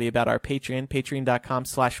everybody about our Patreon,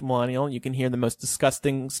 patreon.com/millennial. You can hear the most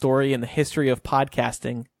disgusting story in the history of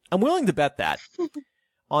podcasting. I'm willing to bet that.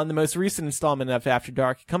 On the most recent installment of After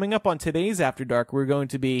Dark. Coming up on today's After Dark, we're going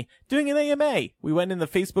to be doing an AMA. We went in the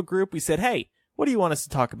Facebook group. We said, hey, what do you want us to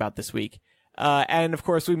talk about this week? And, of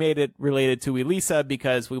course, we made it related to Elisa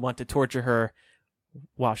because we want to torture her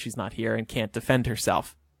while she's not here and can't defend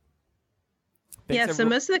herself. Thanks so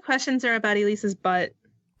most of the questions are about Elisa's butt.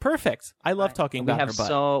 Perfect. I love talking about her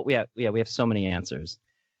butt. We have so many answers.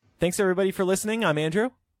 Thanks, everybody, for listening. I'm Andrew.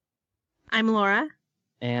 I'm Laura.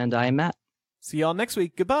 And I'm Matt. See y'all next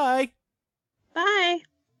week. Goodbye. Bye.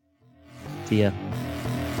 See ya.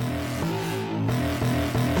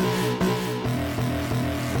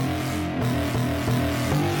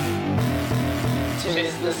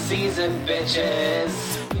 'Tis the season,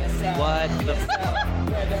 bitches. What the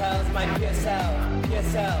Where the hell's my PSL?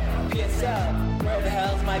 PSL. Where the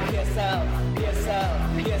hell's my PSL?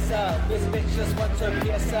 PSL. This bitch just wants her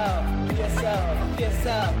PSL.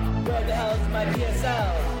 Where the hell's my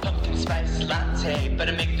PSL? Pumpkin spice latte,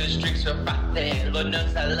 better make those drinks real frothy. Lord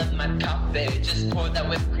knows I love my coffee, just pour that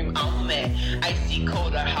whipped cream on me. Icy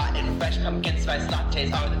cold or hot and fresh, pumpkin spice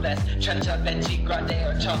lattes are the best. Chuncha, veggie, grande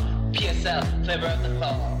or chop. PSL, flavor of the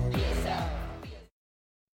fall.